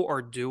people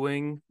are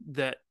doing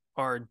that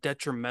are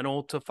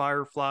detrimental to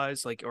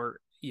fireflies, like, or,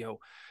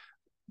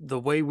 the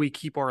way we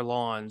keep our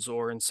lawns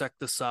or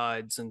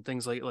insecticides and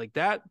things like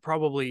that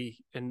probably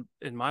in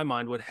my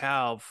mind would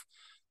have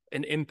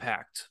an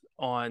impact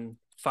on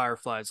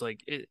fireflies.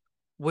 Like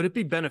would it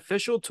be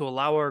beneficial to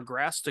allow our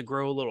grass to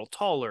grow a little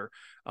taller,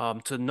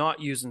 to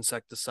not use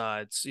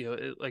insecticides?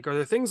 Like, are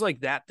there things like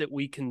that that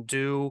we can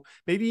do?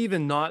 Maybe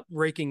even not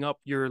raking up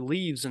your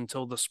leaves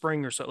until the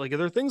spring or so. Like, are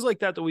there things like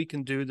that that we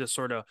can do to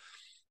sort of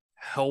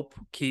help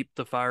keep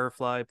the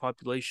firefly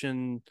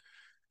population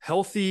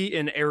healthy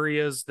in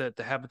areas that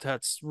the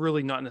habitat's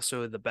really not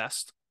necessarily the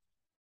best?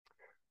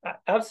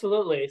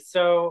 Absolutely.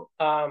 So,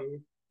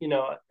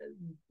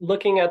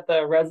 looking at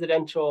the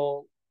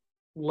residential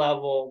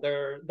level,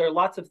 there are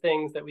lots of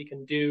things that we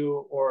can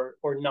do or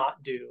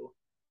not do.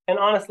 And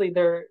honestly,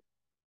 there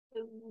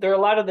are a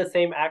lot of the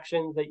same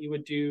actions that you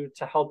would do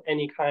to help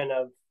any kind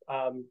of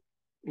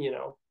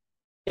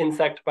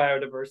insect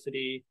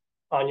biodiversity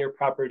on your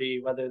property,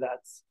 whether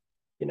that's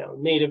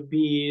native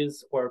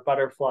bees or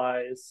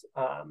butterflies.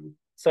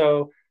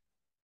 So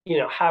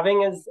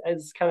having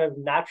as kind of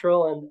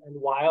natural and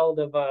wild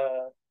of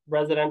a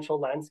residential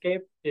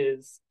landscape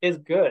is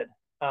good.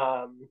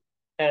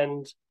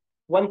 And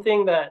one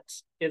thing that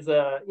is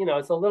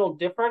it's a little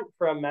different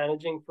from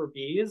managing for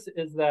bees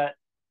is that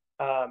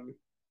the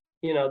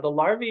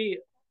larvae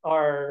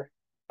are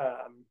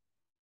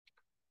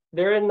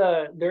they're in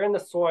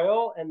the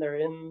soil and they're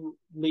in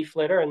leaf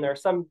litter, and there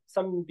are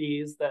some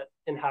bees that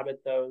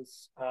inhabit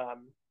those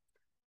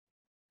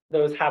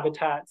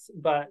habitats.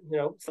 But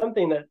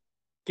something that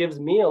gives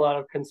me a lot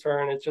of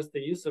concern is just the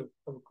use of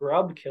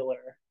grub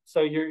killer.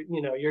 So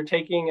you're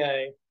taking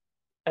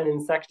an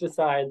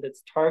insecticide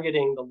that's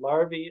targeting the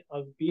larvae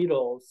of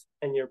beetles,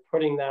 and you're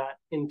putting that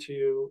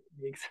into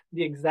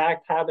the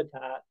exact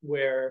habitat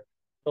where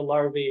the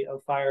larvae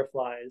of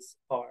fireflies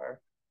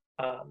are.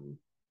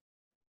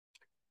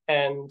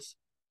 And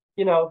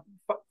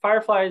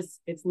fireflies,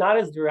 it's not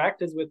as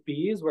direct as with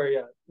bees, where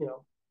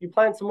you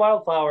plant some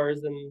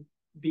wildflowers and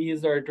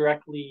bees are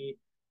directly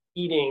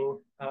eating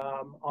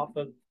off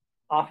of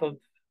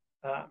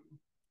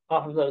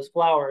those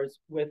flowers.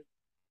 With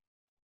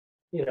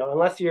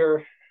unless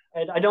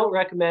I don't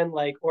recommend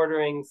like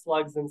ordering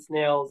slugs and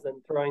snails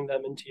and throwing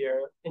them into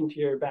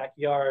your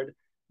backyard,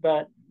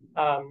 but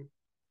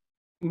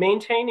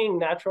maintaining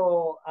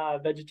natural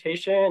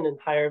vegetation and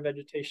higher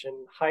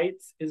vegetation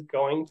heights is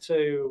going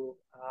to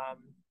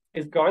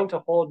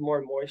hold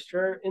more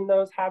moisture in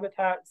those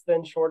habitats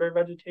than shorter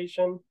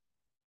vegetation.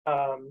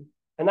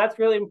 And that's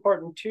really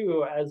important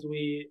too, as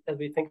we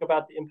think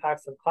about the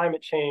impacts of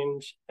climate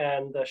change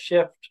and the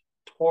shift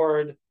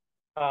toward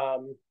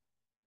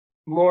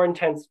more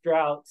intense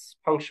droughts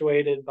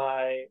punctuated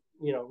by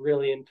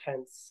really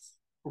intense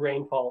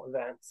rainfall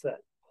events. That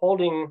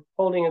holding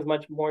as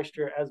much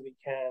moisture as we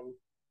can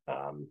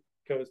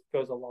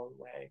goes a long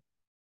way.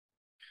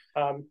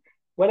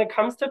 When it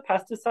comes to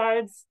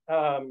pesticides,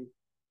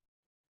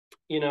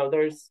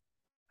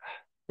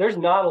 there's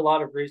not a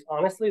lot of research.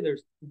 Honestly,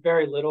 there's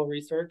very little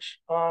research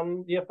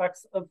on the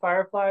effects of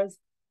fireflies.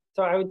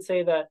 So I would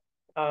say that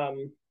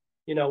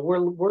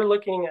we're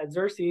looking at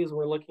Xerces.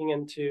 We're looking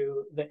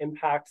into the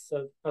impacts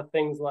of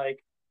things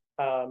like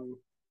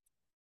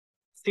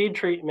seed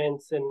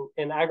treatments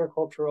in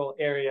agricultural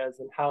areas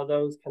and how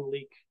those can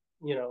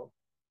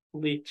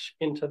leach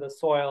into the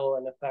soil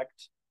and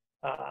affect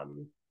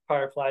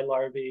firefly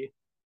larvae.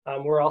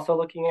 We're also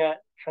looking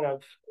at kind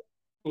of,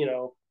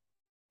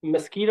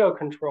 mosquito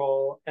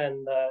control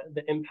and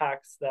the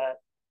impacts that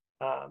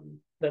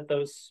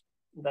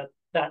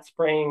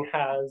spraying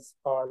has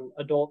on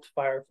adult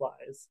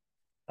fireflies.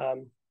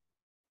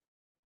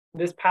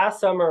 This past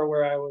summer,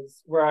 where I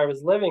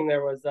was living,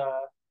 there was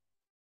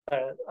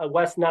a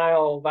West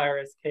Nile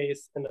virus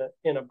case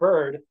in a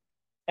bird,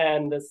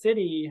 and the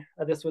city,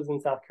 this was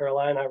in South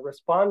Carolina,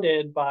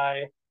 responded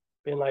by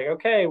being like,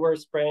 okay, we're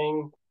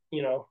spraying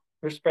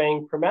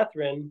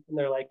permethrin, and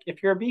they're like,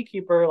 if you're a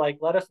beekeeper, like,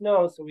 let us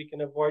know so we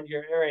can avoid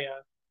your area.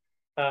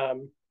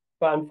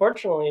 But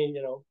unfortunately,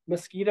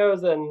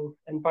 mosquitoes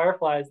and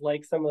fireflies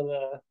like some of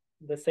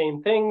the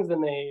same things,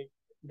 and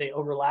they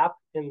overlap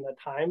in the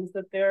times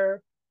that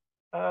they're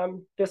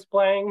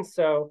displaying.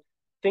 So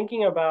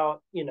thinking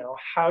about,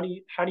 how do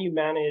you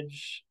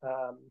manage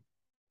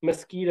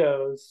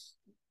mosquitoes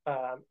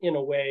in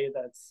a way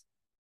that's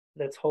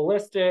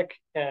holistic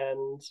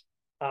and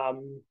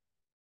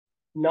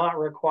not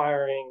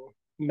requiring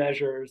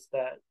measures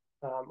that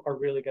are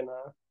really going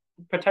to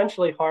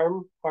potentially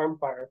harm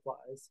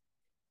fireflies.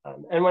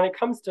 And when it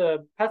comes to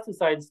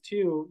pesticides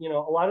too, a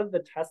lot of the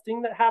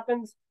testing that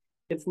happens,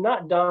 it's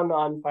not done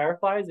on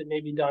fireflies. It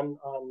may be done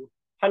on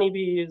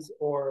honeybees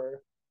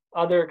or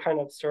other kind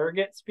of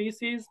surrogate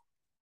species.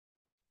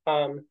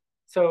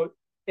 So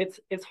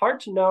it's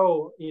hard to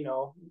know,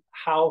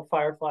 how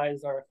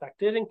fireflies are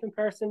affected in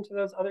comparison to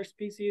those other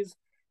species.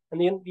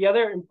 And the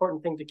other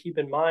important thing to keep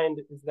in mind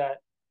is that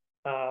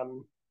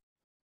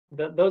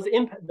those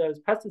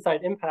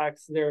pesticide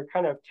impacts, they're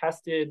kind of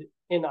tested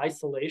in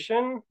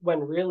isolation, when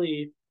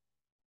really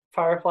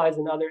fireflies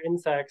and other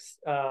insects,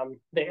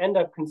 they end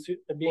up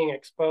being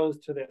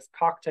exposed to this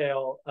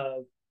cocktail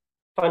of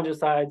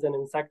fungicides and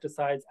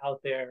insecticides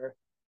out there,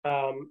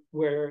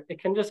 where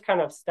it can just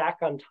kind of stack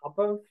on top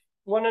of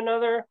one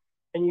another,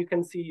 and you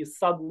can see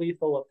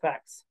sublethal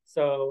effects.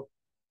 So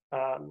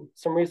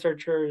some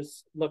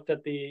researchers looked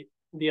at the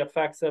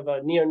effects of a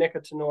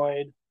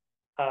neonicotinoid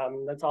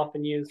that's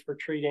often used for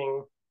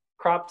treating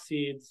crop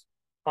seeds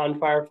on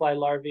firefly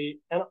larvae,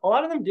 and a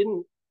lot of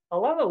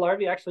the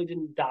larvae actually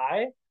didn't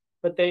die,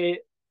 but they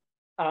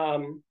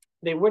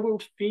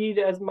wouldn't feed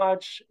as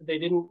much. They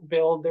didn't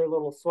build their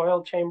little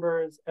soil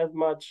chambers as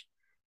much.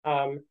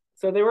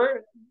 So they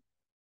were,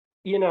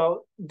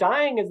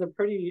 dying is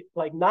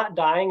not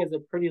dying is a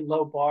pretty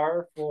low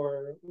bar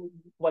for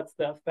what's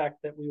the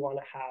effect that we want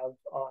to have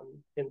on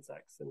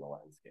insects in the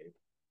landscape.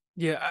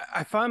 Yeah,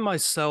 I find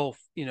myself,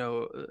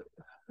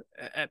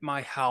 at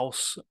my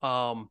house,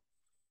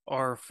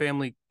 our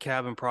family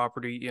cabin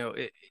property,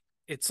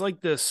 it's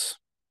like this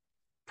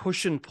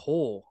push and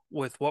pull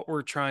with what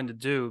we're trying to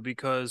do,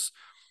 because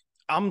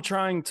I'm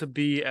trying to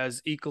be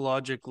as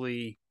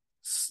ecologically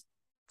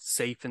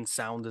safe and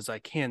sound as I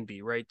can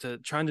be, right?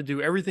 Trying to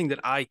do everything that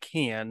I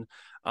can,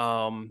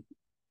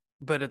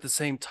 but at the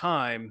same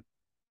time,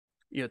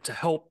 to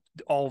help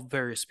all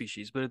various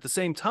species. But at the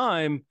same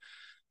time,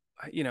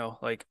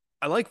 like,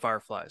 I like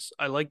fireflies,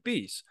 I like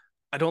bees,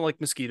 I don't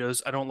like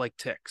mosquitoes, I don't like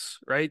ticks,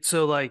 right?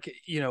 So like,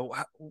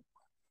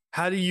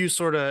 how do you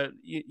sort of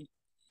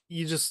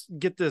you just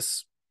get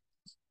this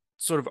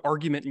sort of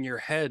argument in your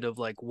head of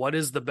like, what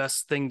is the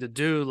best thing to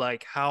do?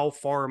 Like, how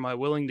far am I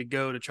willing to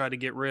go to try to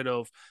get rid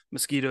of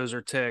mosquitoes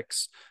or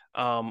ticks,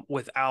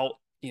 without,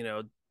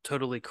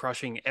 totally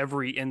crushing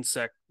every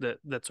insect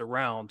that's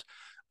around?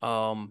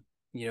 And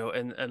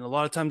a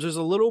lot of times there's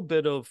a little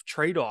bit of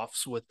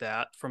trade-offs with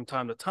that from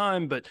time to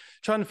time, but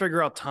trying to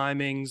figure out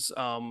timings,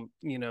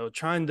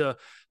 trying to,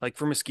 like,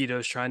 for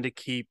mosquitoes, trying to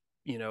keep,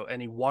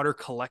 any water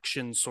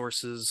collection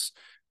sources,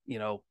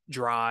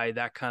 dry,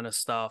 that kind of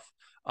stuff.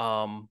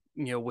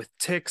 With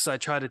ticks, I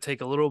try to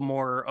take a little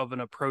more of an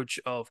approach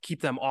of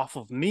keep them off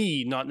of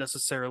me, not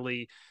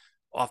necessarily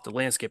off the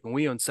landscape. And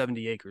we own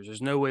 70 acres.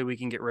 There's no way we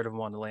can get rid of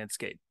them on the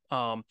landscape.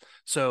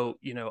 So,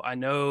 I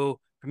know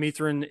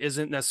permethrin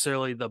isn't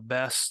necessarily the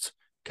best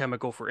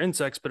chemical for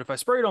insects, but if I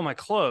spray it on my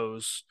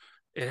clothes,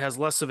 it has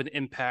less of an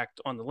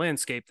impact on the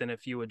landscape than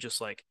if you would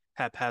just like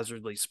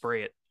haphazardly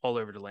spray it all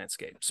over the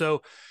landscape.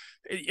 So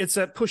it's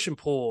that push and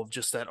pull of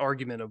just that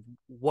argument of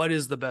what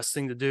is the best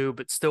thing to do,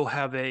 but still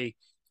have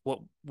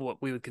what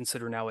we would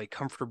consider now a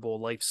comfortable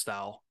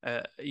lifestyle,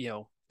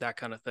 that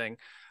kind of thing.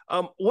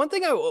 One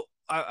thing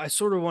I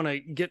sort of want to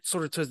get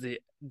sort of to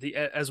the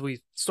as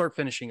we start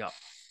finishing up.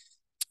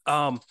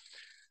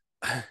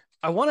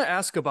 I want to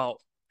ask about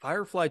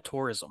firefly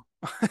tourism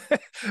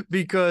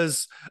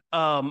because,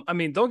 don't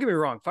get me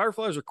wrong,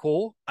 fireflies are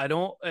cool. I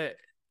don't,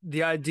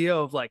 the idea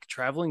of like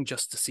traveling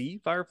just to see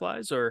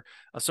fireflies or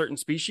a certain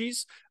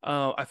species,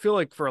 I feel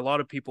like for a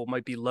lot of people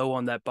might be low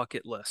on that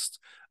bucket list.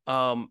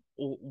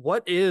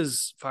 What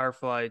is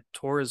firefly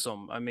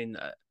tourism?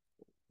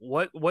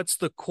 What's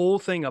the cool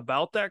thing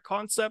about that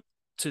concept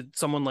to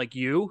someone like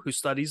you who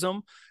studies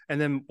them?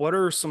 And then what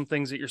are some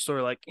things that you're sort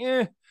of like,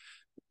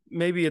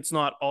 maybe it's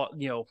not all,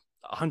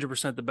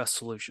 100% the best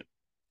solution?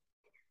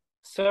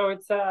 So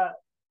it's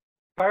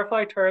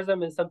firefly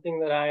tourism is something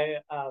that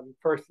I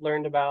first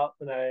learned about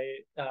when I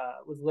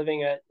was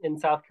living in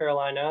South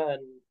Carolina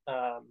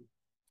and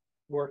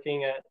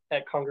working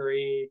at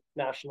Congaree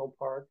National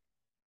Park.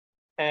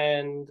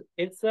 And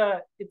it's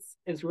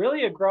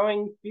really a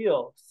growing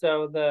field.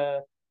 So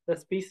the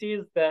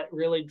species that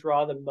really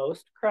draw the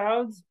most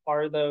crowds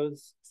are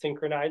those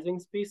synchronizing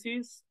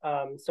species.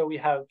 So we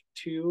have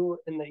two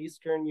in the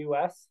eastern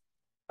U.S.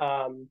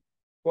 Um,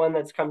 one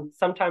that's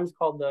sometimes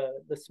called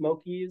the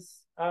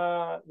Smokies,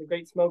 the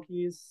Great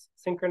Smokies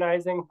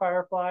synchronizing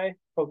firefly,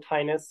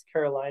 Photinus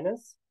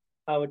carolinus,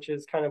 which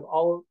is kind of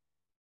all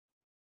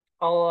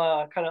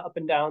kind of up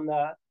and down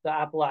the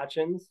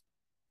Appalachians.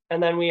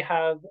 And then we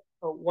have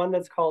one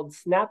that's called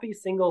Snappy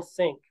Single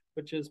Sync,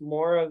 which is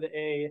more of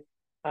a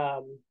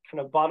kind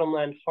of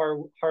bottomland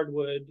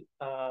hardwood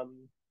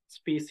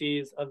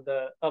species of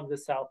the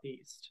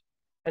southeast.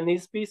 And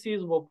these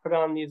species will put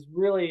on these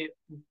really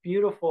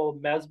beautiful,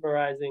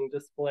 mesmerizing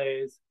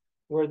displays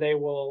where they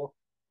will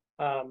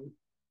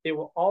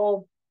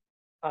all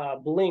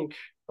blink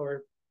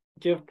or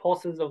give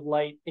pulses of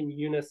light in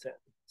unison.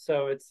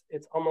 So it's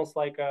almost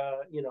like a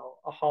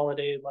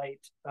holiday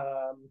light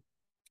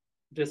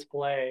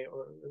display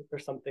or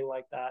something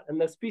like that.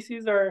 And the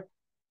species are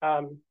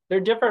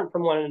they're different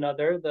from one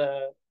another.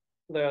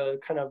 The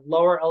kind of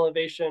lower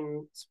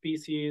elevation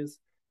species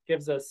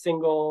gives a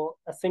single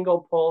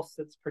pulse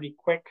that's pretty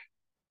quick,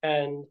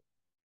 and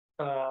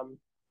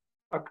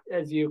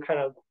as you kind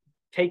of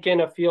take in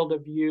a field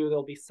of view,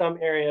 there'll be some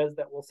areas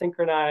that will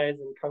synchronize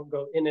and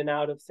go in and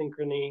out of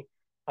synchrony.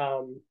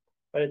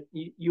 But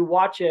you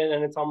watch it,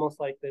 and it's almost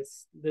like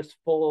this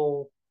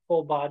full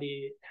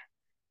body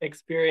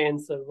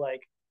experience of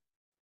like,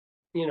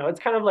 it's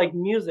kind of like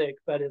music,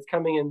 but it's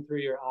coming in through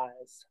your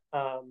eyes.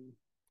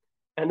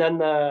 And then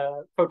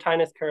the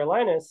Photinus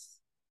carolinus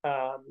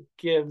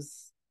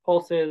gives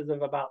pulses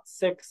of about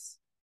six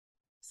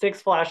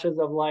flashes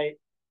of light,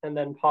 and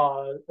then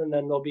pause, and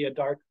then there'll be a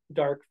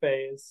dark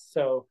phase.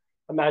 So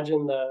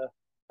imagine the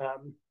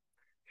kind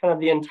of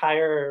the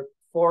entire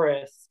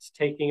forest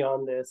taking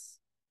on this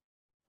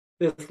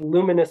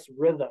luminous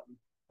rhythm.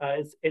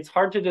 It's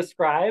hard to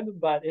describe,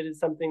 but it is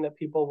something that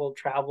people will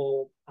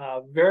travel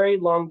very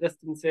long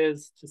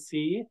distances to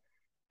see.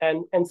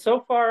 And so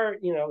far,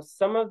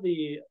 some of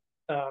the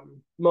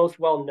most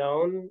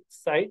well-known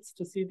sites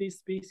to see these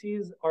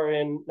species are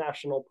in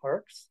national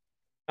parks.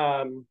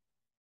 And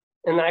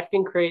that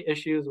can create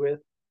issues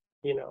with,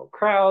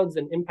 crowds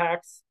and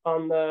impacts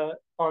on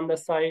the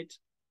site.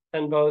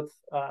 And both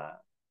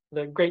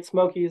the Great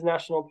Smokies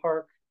National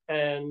Park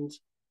and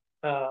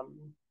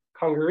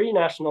Congaree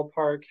National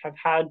Park have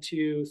had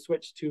to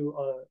switch to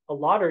a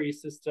lottery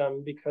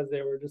system because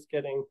they were just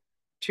getting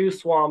too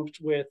swamped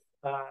with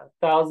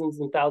thousands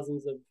and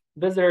thousands of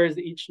visitors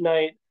each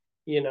night,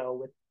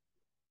 and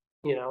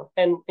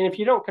if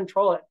you don't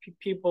control it,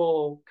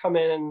 people come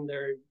in,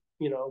 they're,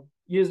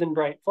 using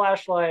bright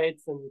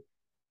flashlights and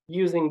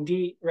using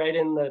DEET right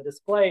in the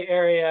display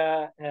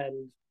area,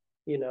 and,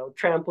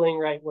 trampling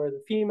right where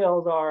the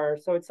females are.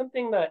 So it's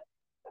something that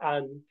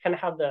can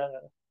have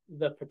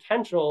the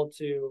potential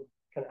to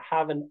kind of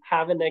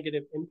have a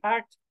negative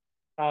impact.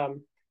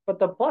 But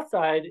the plus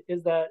side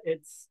is that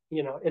it's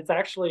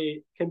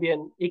actually can be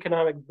an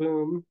economic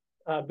boon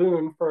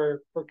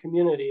for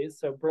communities.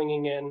 So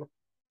bringing in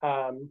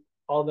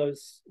all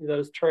those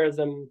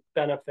tourism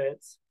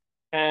benefits,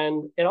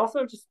 and it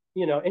also just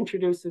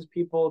introduces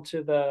people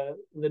to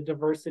the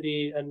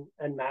diversity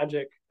and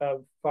magic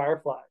of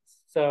fireflies.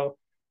 So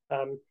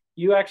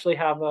you actually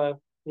have a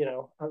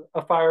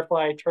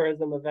firefly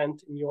tourism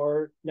event in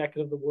your neck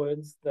of the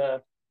woods,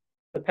 the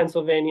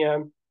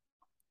Pennsylvania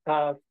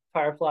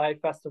Firefly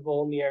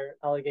Festival near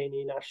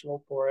Allegheny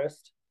National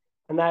Forest.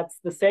 And that's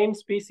the same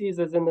species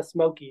as in the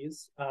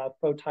Smokies,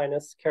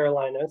 Photinus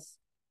carolinus.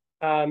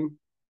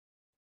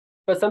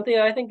 But something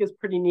I think is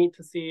pretty neat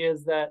to see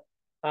is that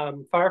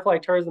firefly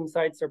tourism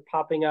sites are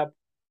popping up,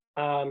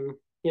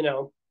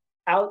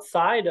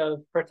 outside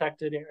of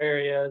protected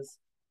areas,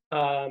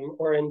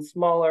 or in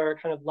smaller,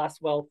 kind of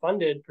less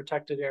well-funded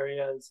protected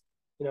areas,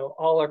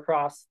 all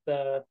across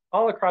the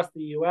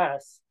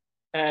U.S.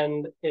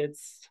 And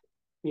it's,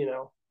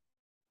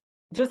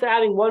 just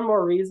adding one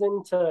more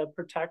reason to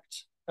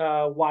protect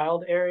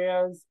wild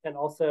areas, and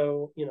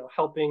also,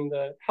 helping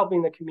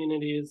the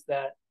communities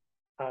that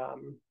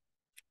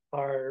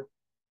are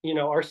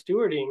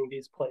stewarding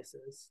these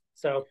places.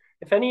 So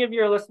if any of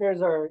your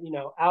listeners are,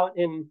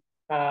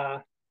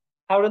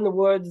 out in the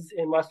woods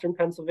in Western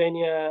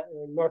Pennsylvania,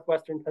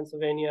 Northwestern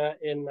Pennsylvania,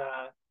 in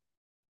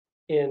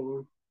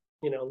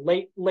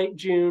late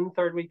June,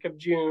 third week of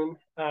June,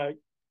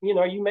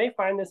 you may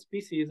find this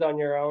species on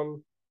your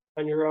own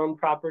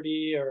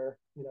property, or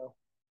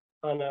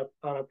on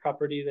a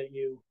property that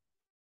you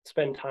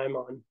spend time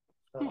on.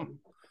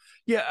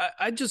 Yeah,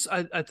 I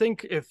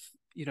think if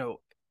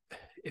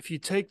if you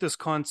take this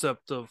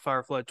concept of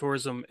firefly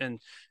tourism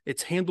and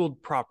it's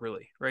handled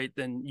properly, right,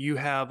 then you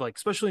have, like,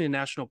 especially in a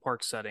national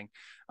park setting,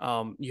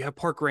 you have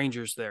park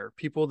rangers there,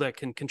 people that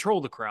can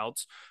control the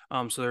crowds.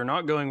 So they're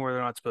not going where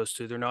they're not supposed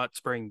to. They're not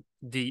spraying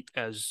DEET,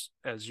 as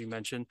you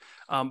mentioned,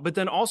 but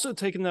then also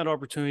taking that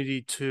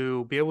opportunity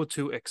to be able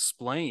to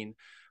explain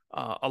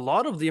a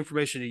lot of the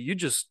information that you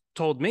just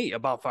told me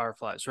about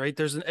fireflies, right?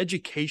 There's an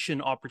education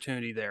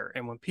opportunity there.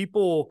 And when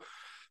people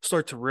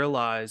start to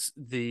realize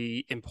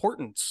the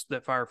importance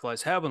that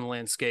fireflies have in the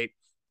landscape,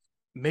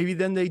 maybe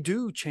then they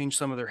do change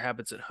some of their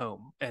habits at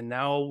home. And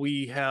now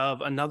we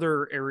have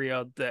another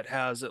area that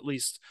has at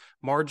least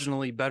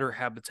marginally better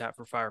habitat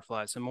for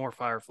fireflies and more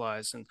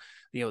fireflies. And,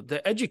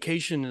 the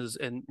education is,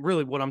 and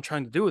really what I'm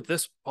trying to do with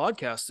this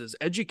podcast is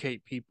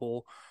educate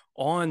people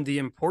on the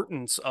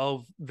importance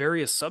of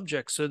various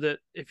subjects, so that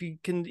if you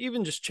can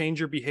even just change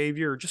your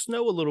behavior or just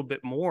know a little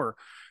bit more,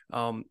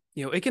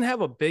 it can have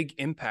a big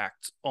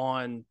impact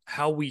on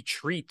how we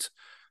treat,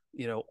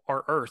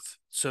 our earth,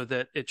 so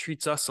that it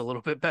treats us a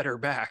little bit better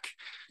back.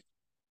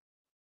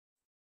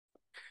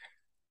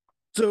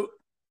 So,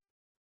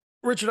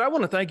 Richard, I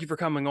want to thank you for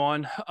coming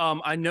on.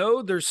 I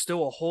know there's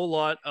still a whole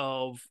lot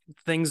of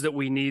things that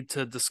we need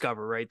to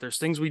discover, right? There's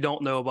things we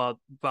don't know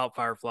about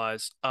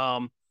fireflies.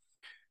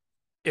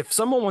 If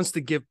someone wants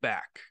to give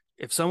back,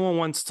 if someone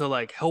wants to,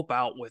 like, help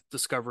out with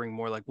discovering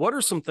more, like, what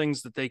are some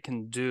things that they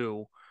can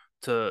do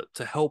to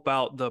help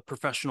out the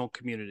professional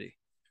community?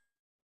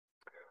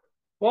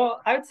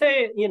 Well,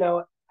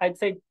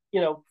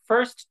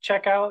 first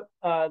check out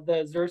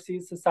the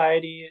Xerces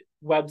Society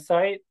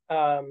website.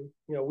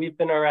 We've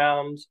been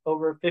around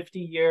over 50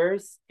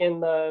 years in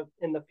the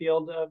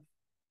field of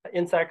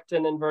insect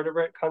and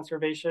invertebrate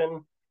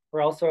conservation.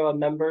 We're also a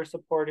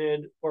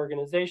member-supported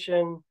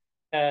organization,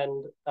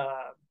 and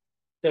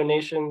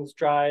donations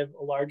drive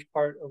a large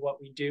part of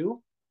what we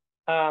do.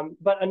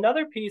 But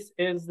another piece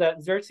is that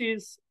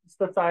Xerces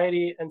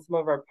Society and some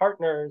of our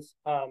partners,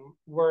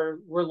 we're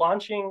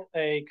launching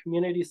a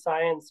community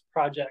science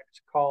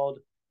project called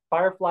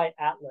Firefly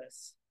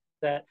Atlas,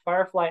 at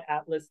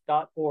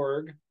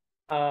fireflyatlas.org.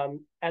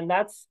 And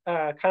that's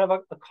kind of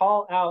a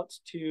call out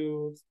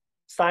to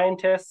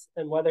scientists,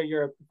 and whether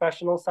you're a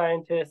professional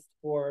scientist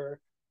or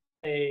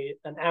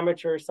an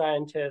amateur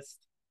scientist,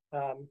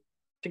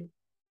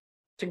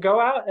 to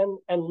go out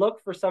and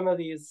look for some of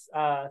these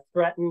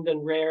threatened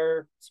and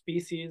rare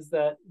species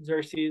that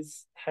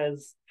Xerces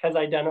has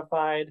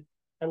identified,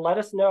 and let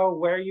us know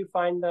where you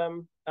find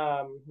them.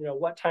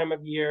 What time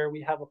of year.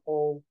 We have a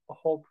whole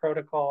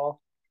protocol.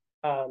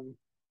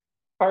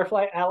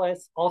 Firefly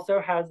Atlas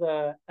also has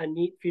a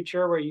neat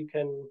feature where you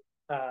can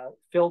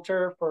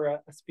filter for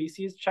a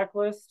species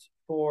checklist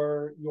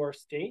for your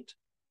state.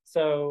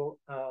 So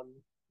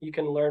you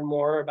can learn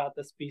more about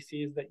the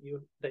species that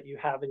you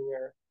have in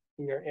your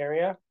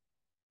area.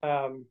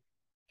 And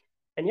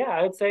yeah,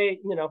 I would say,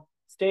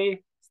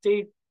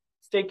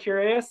 stay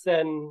curious,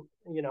 and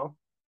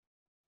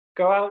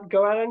go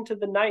out into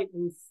the night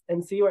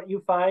and see what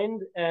you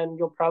find, and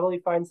you'll probably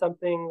find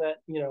something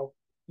that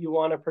you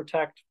want to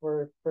protect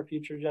for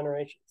future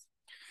generations.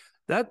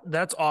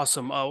 That's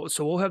awesome.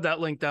 So we'll have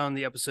that link down in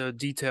the episode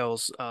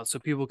details, so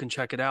people can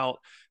check it out.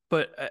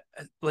 But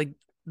like,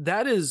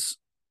 that is,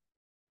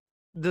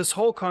 this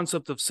whole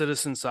concept of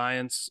citizen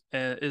science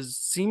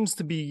seems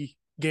to be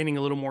gaining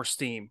a little more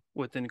steam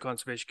within the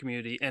conservation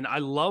community. And I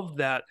love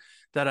that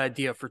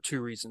idea for two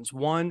reasons.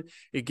 One,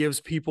 it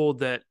gives people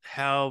that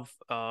have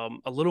a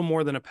little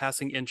more than a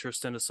passing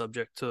interest in a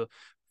subject to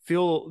be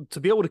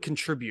able to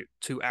contribute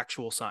to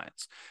actual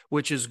science,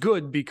 which is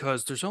good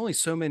because there's only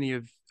so many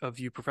of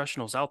you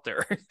professionals out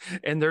there.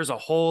 And there's a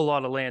whole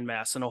lot of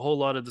landmass and a whole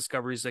lot of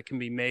discoveries that can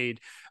be made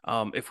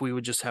if we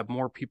would just have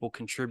more people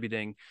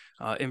contributing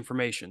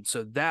information.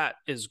 So that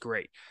is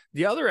great.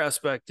 The other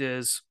aspect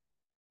is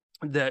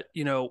that,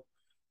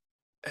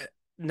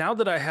 now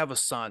that I have a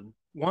son,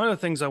 one of the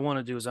things I want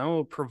to do is I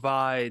want to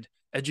provide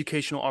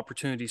educational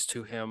opportunities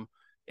to him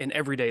in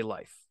everyday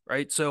life,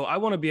 right? So I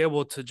want to be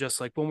able to, just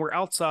like when we're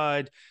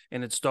outside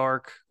and it's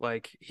dark,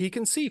 like, he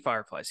can see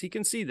fireflies, he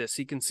can see this,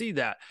 he can see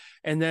that.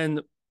 And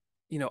then,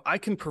 I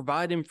can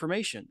provide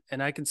information,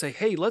 and I can say,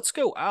 hey, let's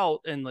go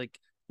out and, like,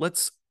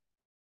 let's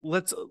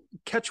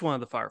catch one of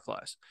the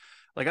fireflies.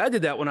 Like, I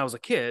did that when I was a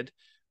kid.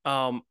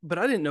 But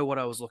I didn't know what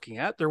I was looking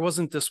at. There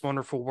wasn't this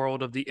wonderful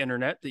world of the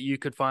internet that you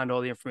could find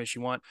all the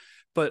information you want.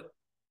 But,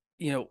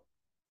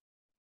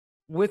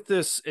 with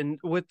this and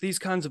with these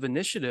kinds of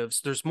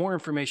initiatives, there's more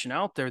information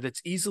out there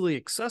that's easily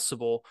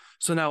accessible.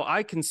 So now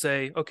I can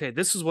say, okay,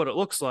 this is what it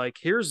looks like.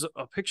 Here's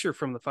a picture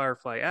from the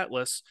Firefly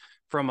Atlas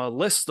from a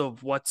list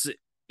of what's,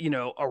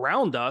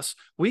 around us.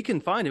 We can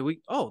find it.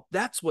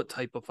 That's what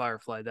type of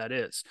firefly that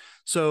is.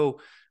 So,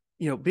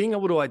 being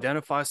able to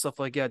identify stuff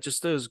like that,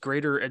 just those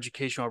greater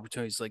educational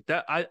opportunities like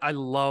that. I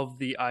love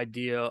the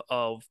idea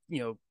of,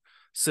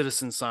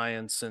 citizen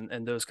science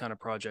and those kind of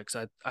projects.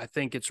 I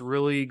think it's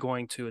really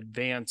going to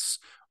advance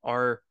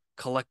our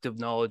collective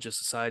knowledge of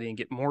society and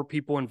get more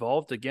people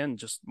involved. Again,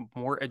 just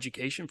more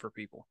education for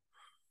people.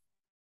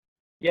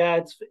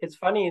 Yeah, it's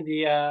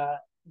funny.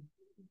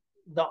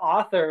 the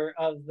author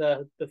of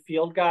the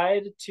field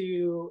guide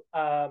to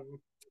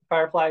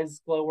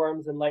fireflies,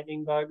 glowworms, and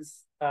lightning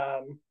bugs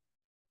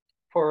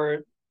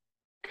for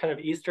kind of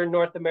Eastern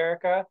North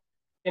America.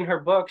 In her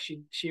book,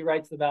 she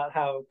writes about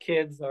how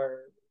kids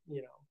are,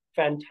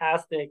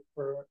 fantastic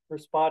for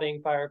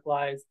spotting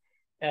fireflies,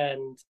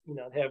 and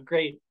they have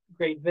great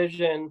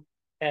vision.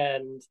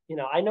 And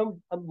I know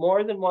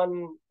more than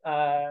one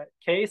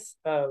case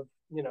of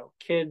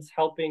kids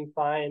helping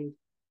find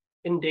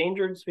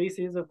endangered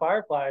species of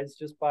fireflies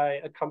just by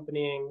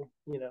accompanying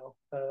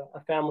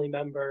a family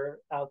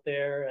member out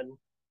there, and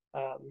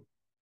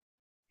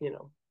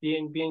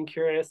being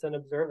curious and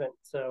observant.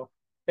 So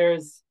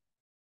there's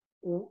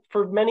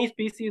for many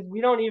species,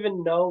 we don't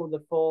even know the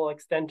full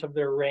extent of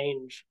their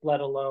range, let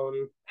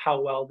alone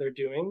how well they're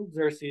doing.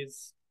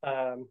 Xerces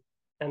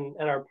and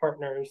our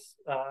partners,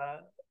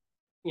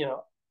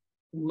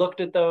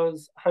 looked at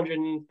those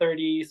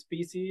 130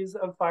 species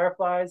of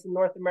fireflies in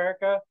North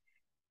America,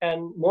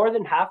 and more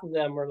than half of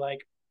them were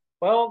like,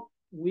 well,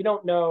 we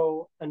don't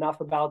know enough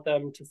about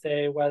them to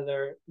say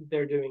whether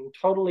they're doing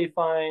totally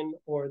fine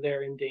or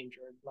they're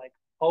endangered. Like,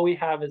 all we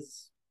have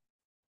is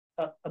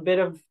a bit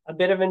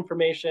of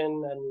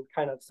information and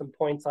kind of some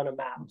points on a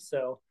map.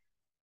 So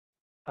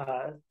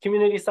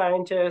community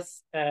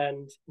scientists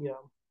and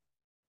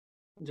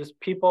just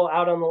people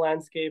out on the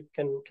landscape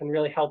can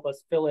really help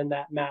us fill in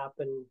that map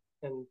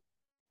and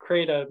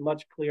create a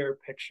much clearer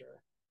picture.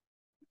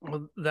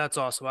 Well, that's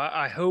awesome.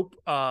 I hope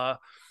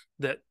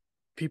that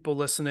people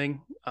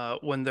listening,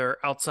 when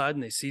they're outside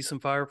and they see some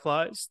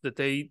fireflies, that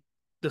they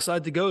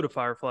decide to go to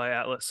Firefly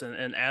Atlas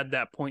and add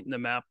that point in the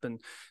map and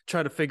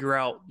try to figure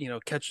out,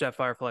 catch that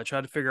firefly, try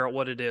to figure out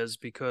what it is,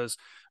 because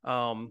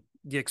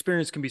the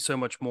experience can be so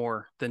much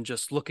more than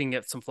just looking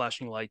at some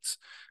flashing lights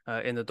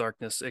in the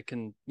darkness. It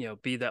can,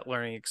 be that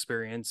learning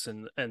experience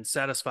and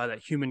satisfy that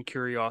human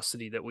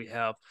curiosity that we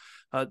have.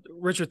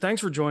 Richard,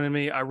 thanks for joining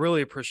me. I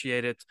really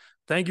appreciate it.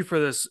 Thank you for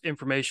this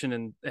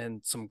information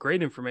and some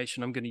great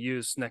information I'm going to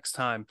use next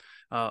time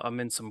I'm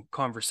in some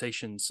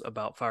conversations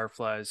about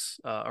fireflies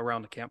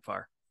around a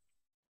campfire.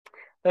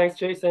 Thanks,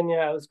 Jason.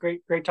 Yeah, it was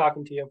great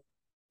talking to you.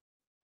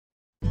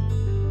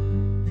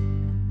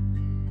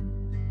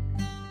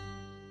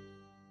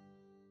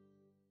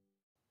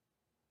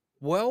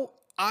 Well,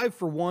 I,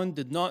 for one,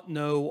 did not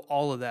know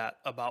all of that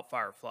about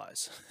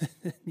fireflies.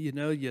 You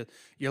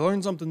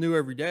learn something new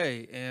every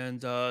day,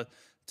 and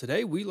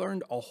today we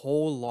learned a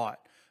whole lot.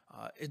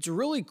 It's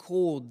really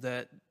cool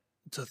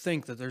to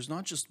think that there's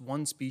not just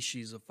one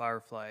species of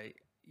firefly,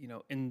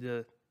 in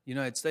the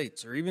United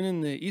States, or even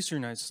in the Eastern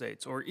United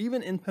States, or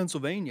even in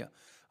Pennsylvania.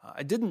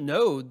 I didn't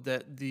know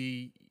that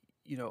the,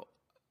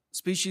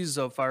 species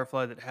of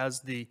firefly that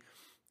has the,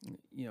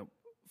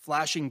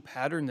 flashing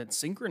pattern that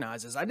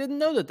synchronizes. I didn't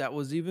know that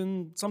was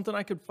even something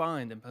I could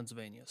find in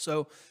Pennsylvania.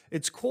 So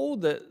it's cool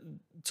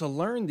to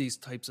learn these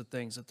types of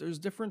things, that there's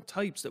different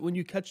types, that when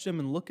you catch them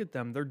and look at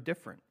them, they're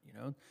different.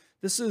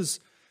 This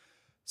is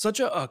such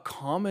a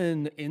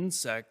common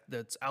insect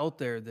that's out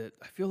there that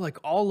I feel like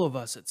all of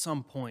us at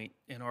some point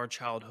in our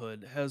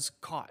childhood has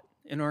caught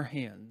in our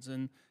hands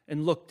and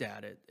looked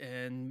at it,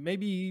 and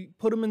maybe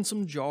put them in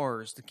some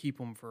jars to keep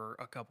them for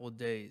a couple of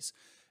days.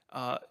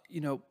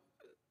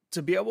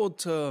 To be able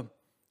to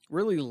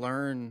really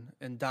learn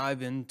and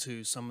dive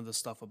into some of the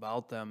stuff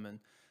about them, and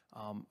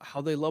how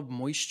they love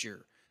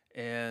moisture,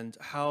 and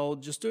how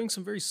just doing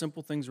some very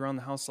simple things around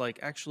the house, like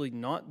actually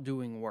not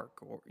doing work,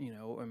 or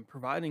and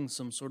providing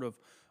some sort of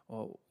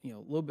a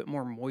little bit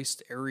more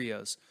moist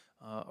areas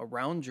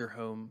around your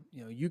home,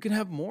 you can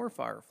have more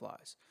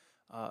fireflies.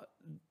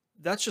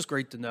 That's just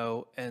great to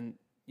know, and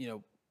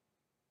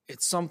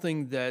it's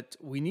something that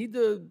we need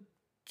to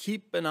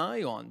keep an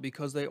eye on,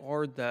 because they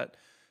are that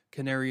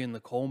canary in the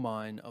coal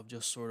mine of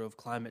just sort of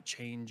climate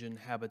change and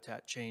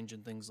habitat change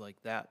and things like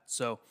that.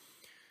 So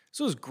this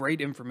was great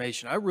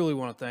information. I really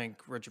want to thank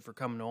Richard for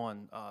coming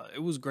on.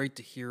 It was great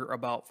to hear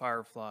about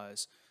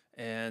fireflies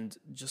and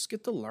just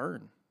get to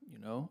learn,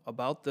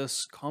 about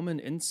this common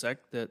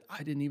insect that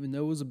I didn't even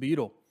know was a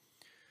beetle.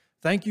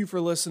 Thank you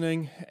for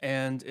listening,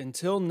 and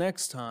until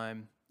next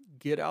time,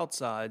 get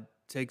outside,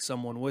 take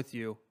someone with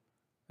you,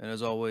 and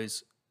as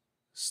always,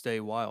 stay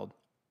wild.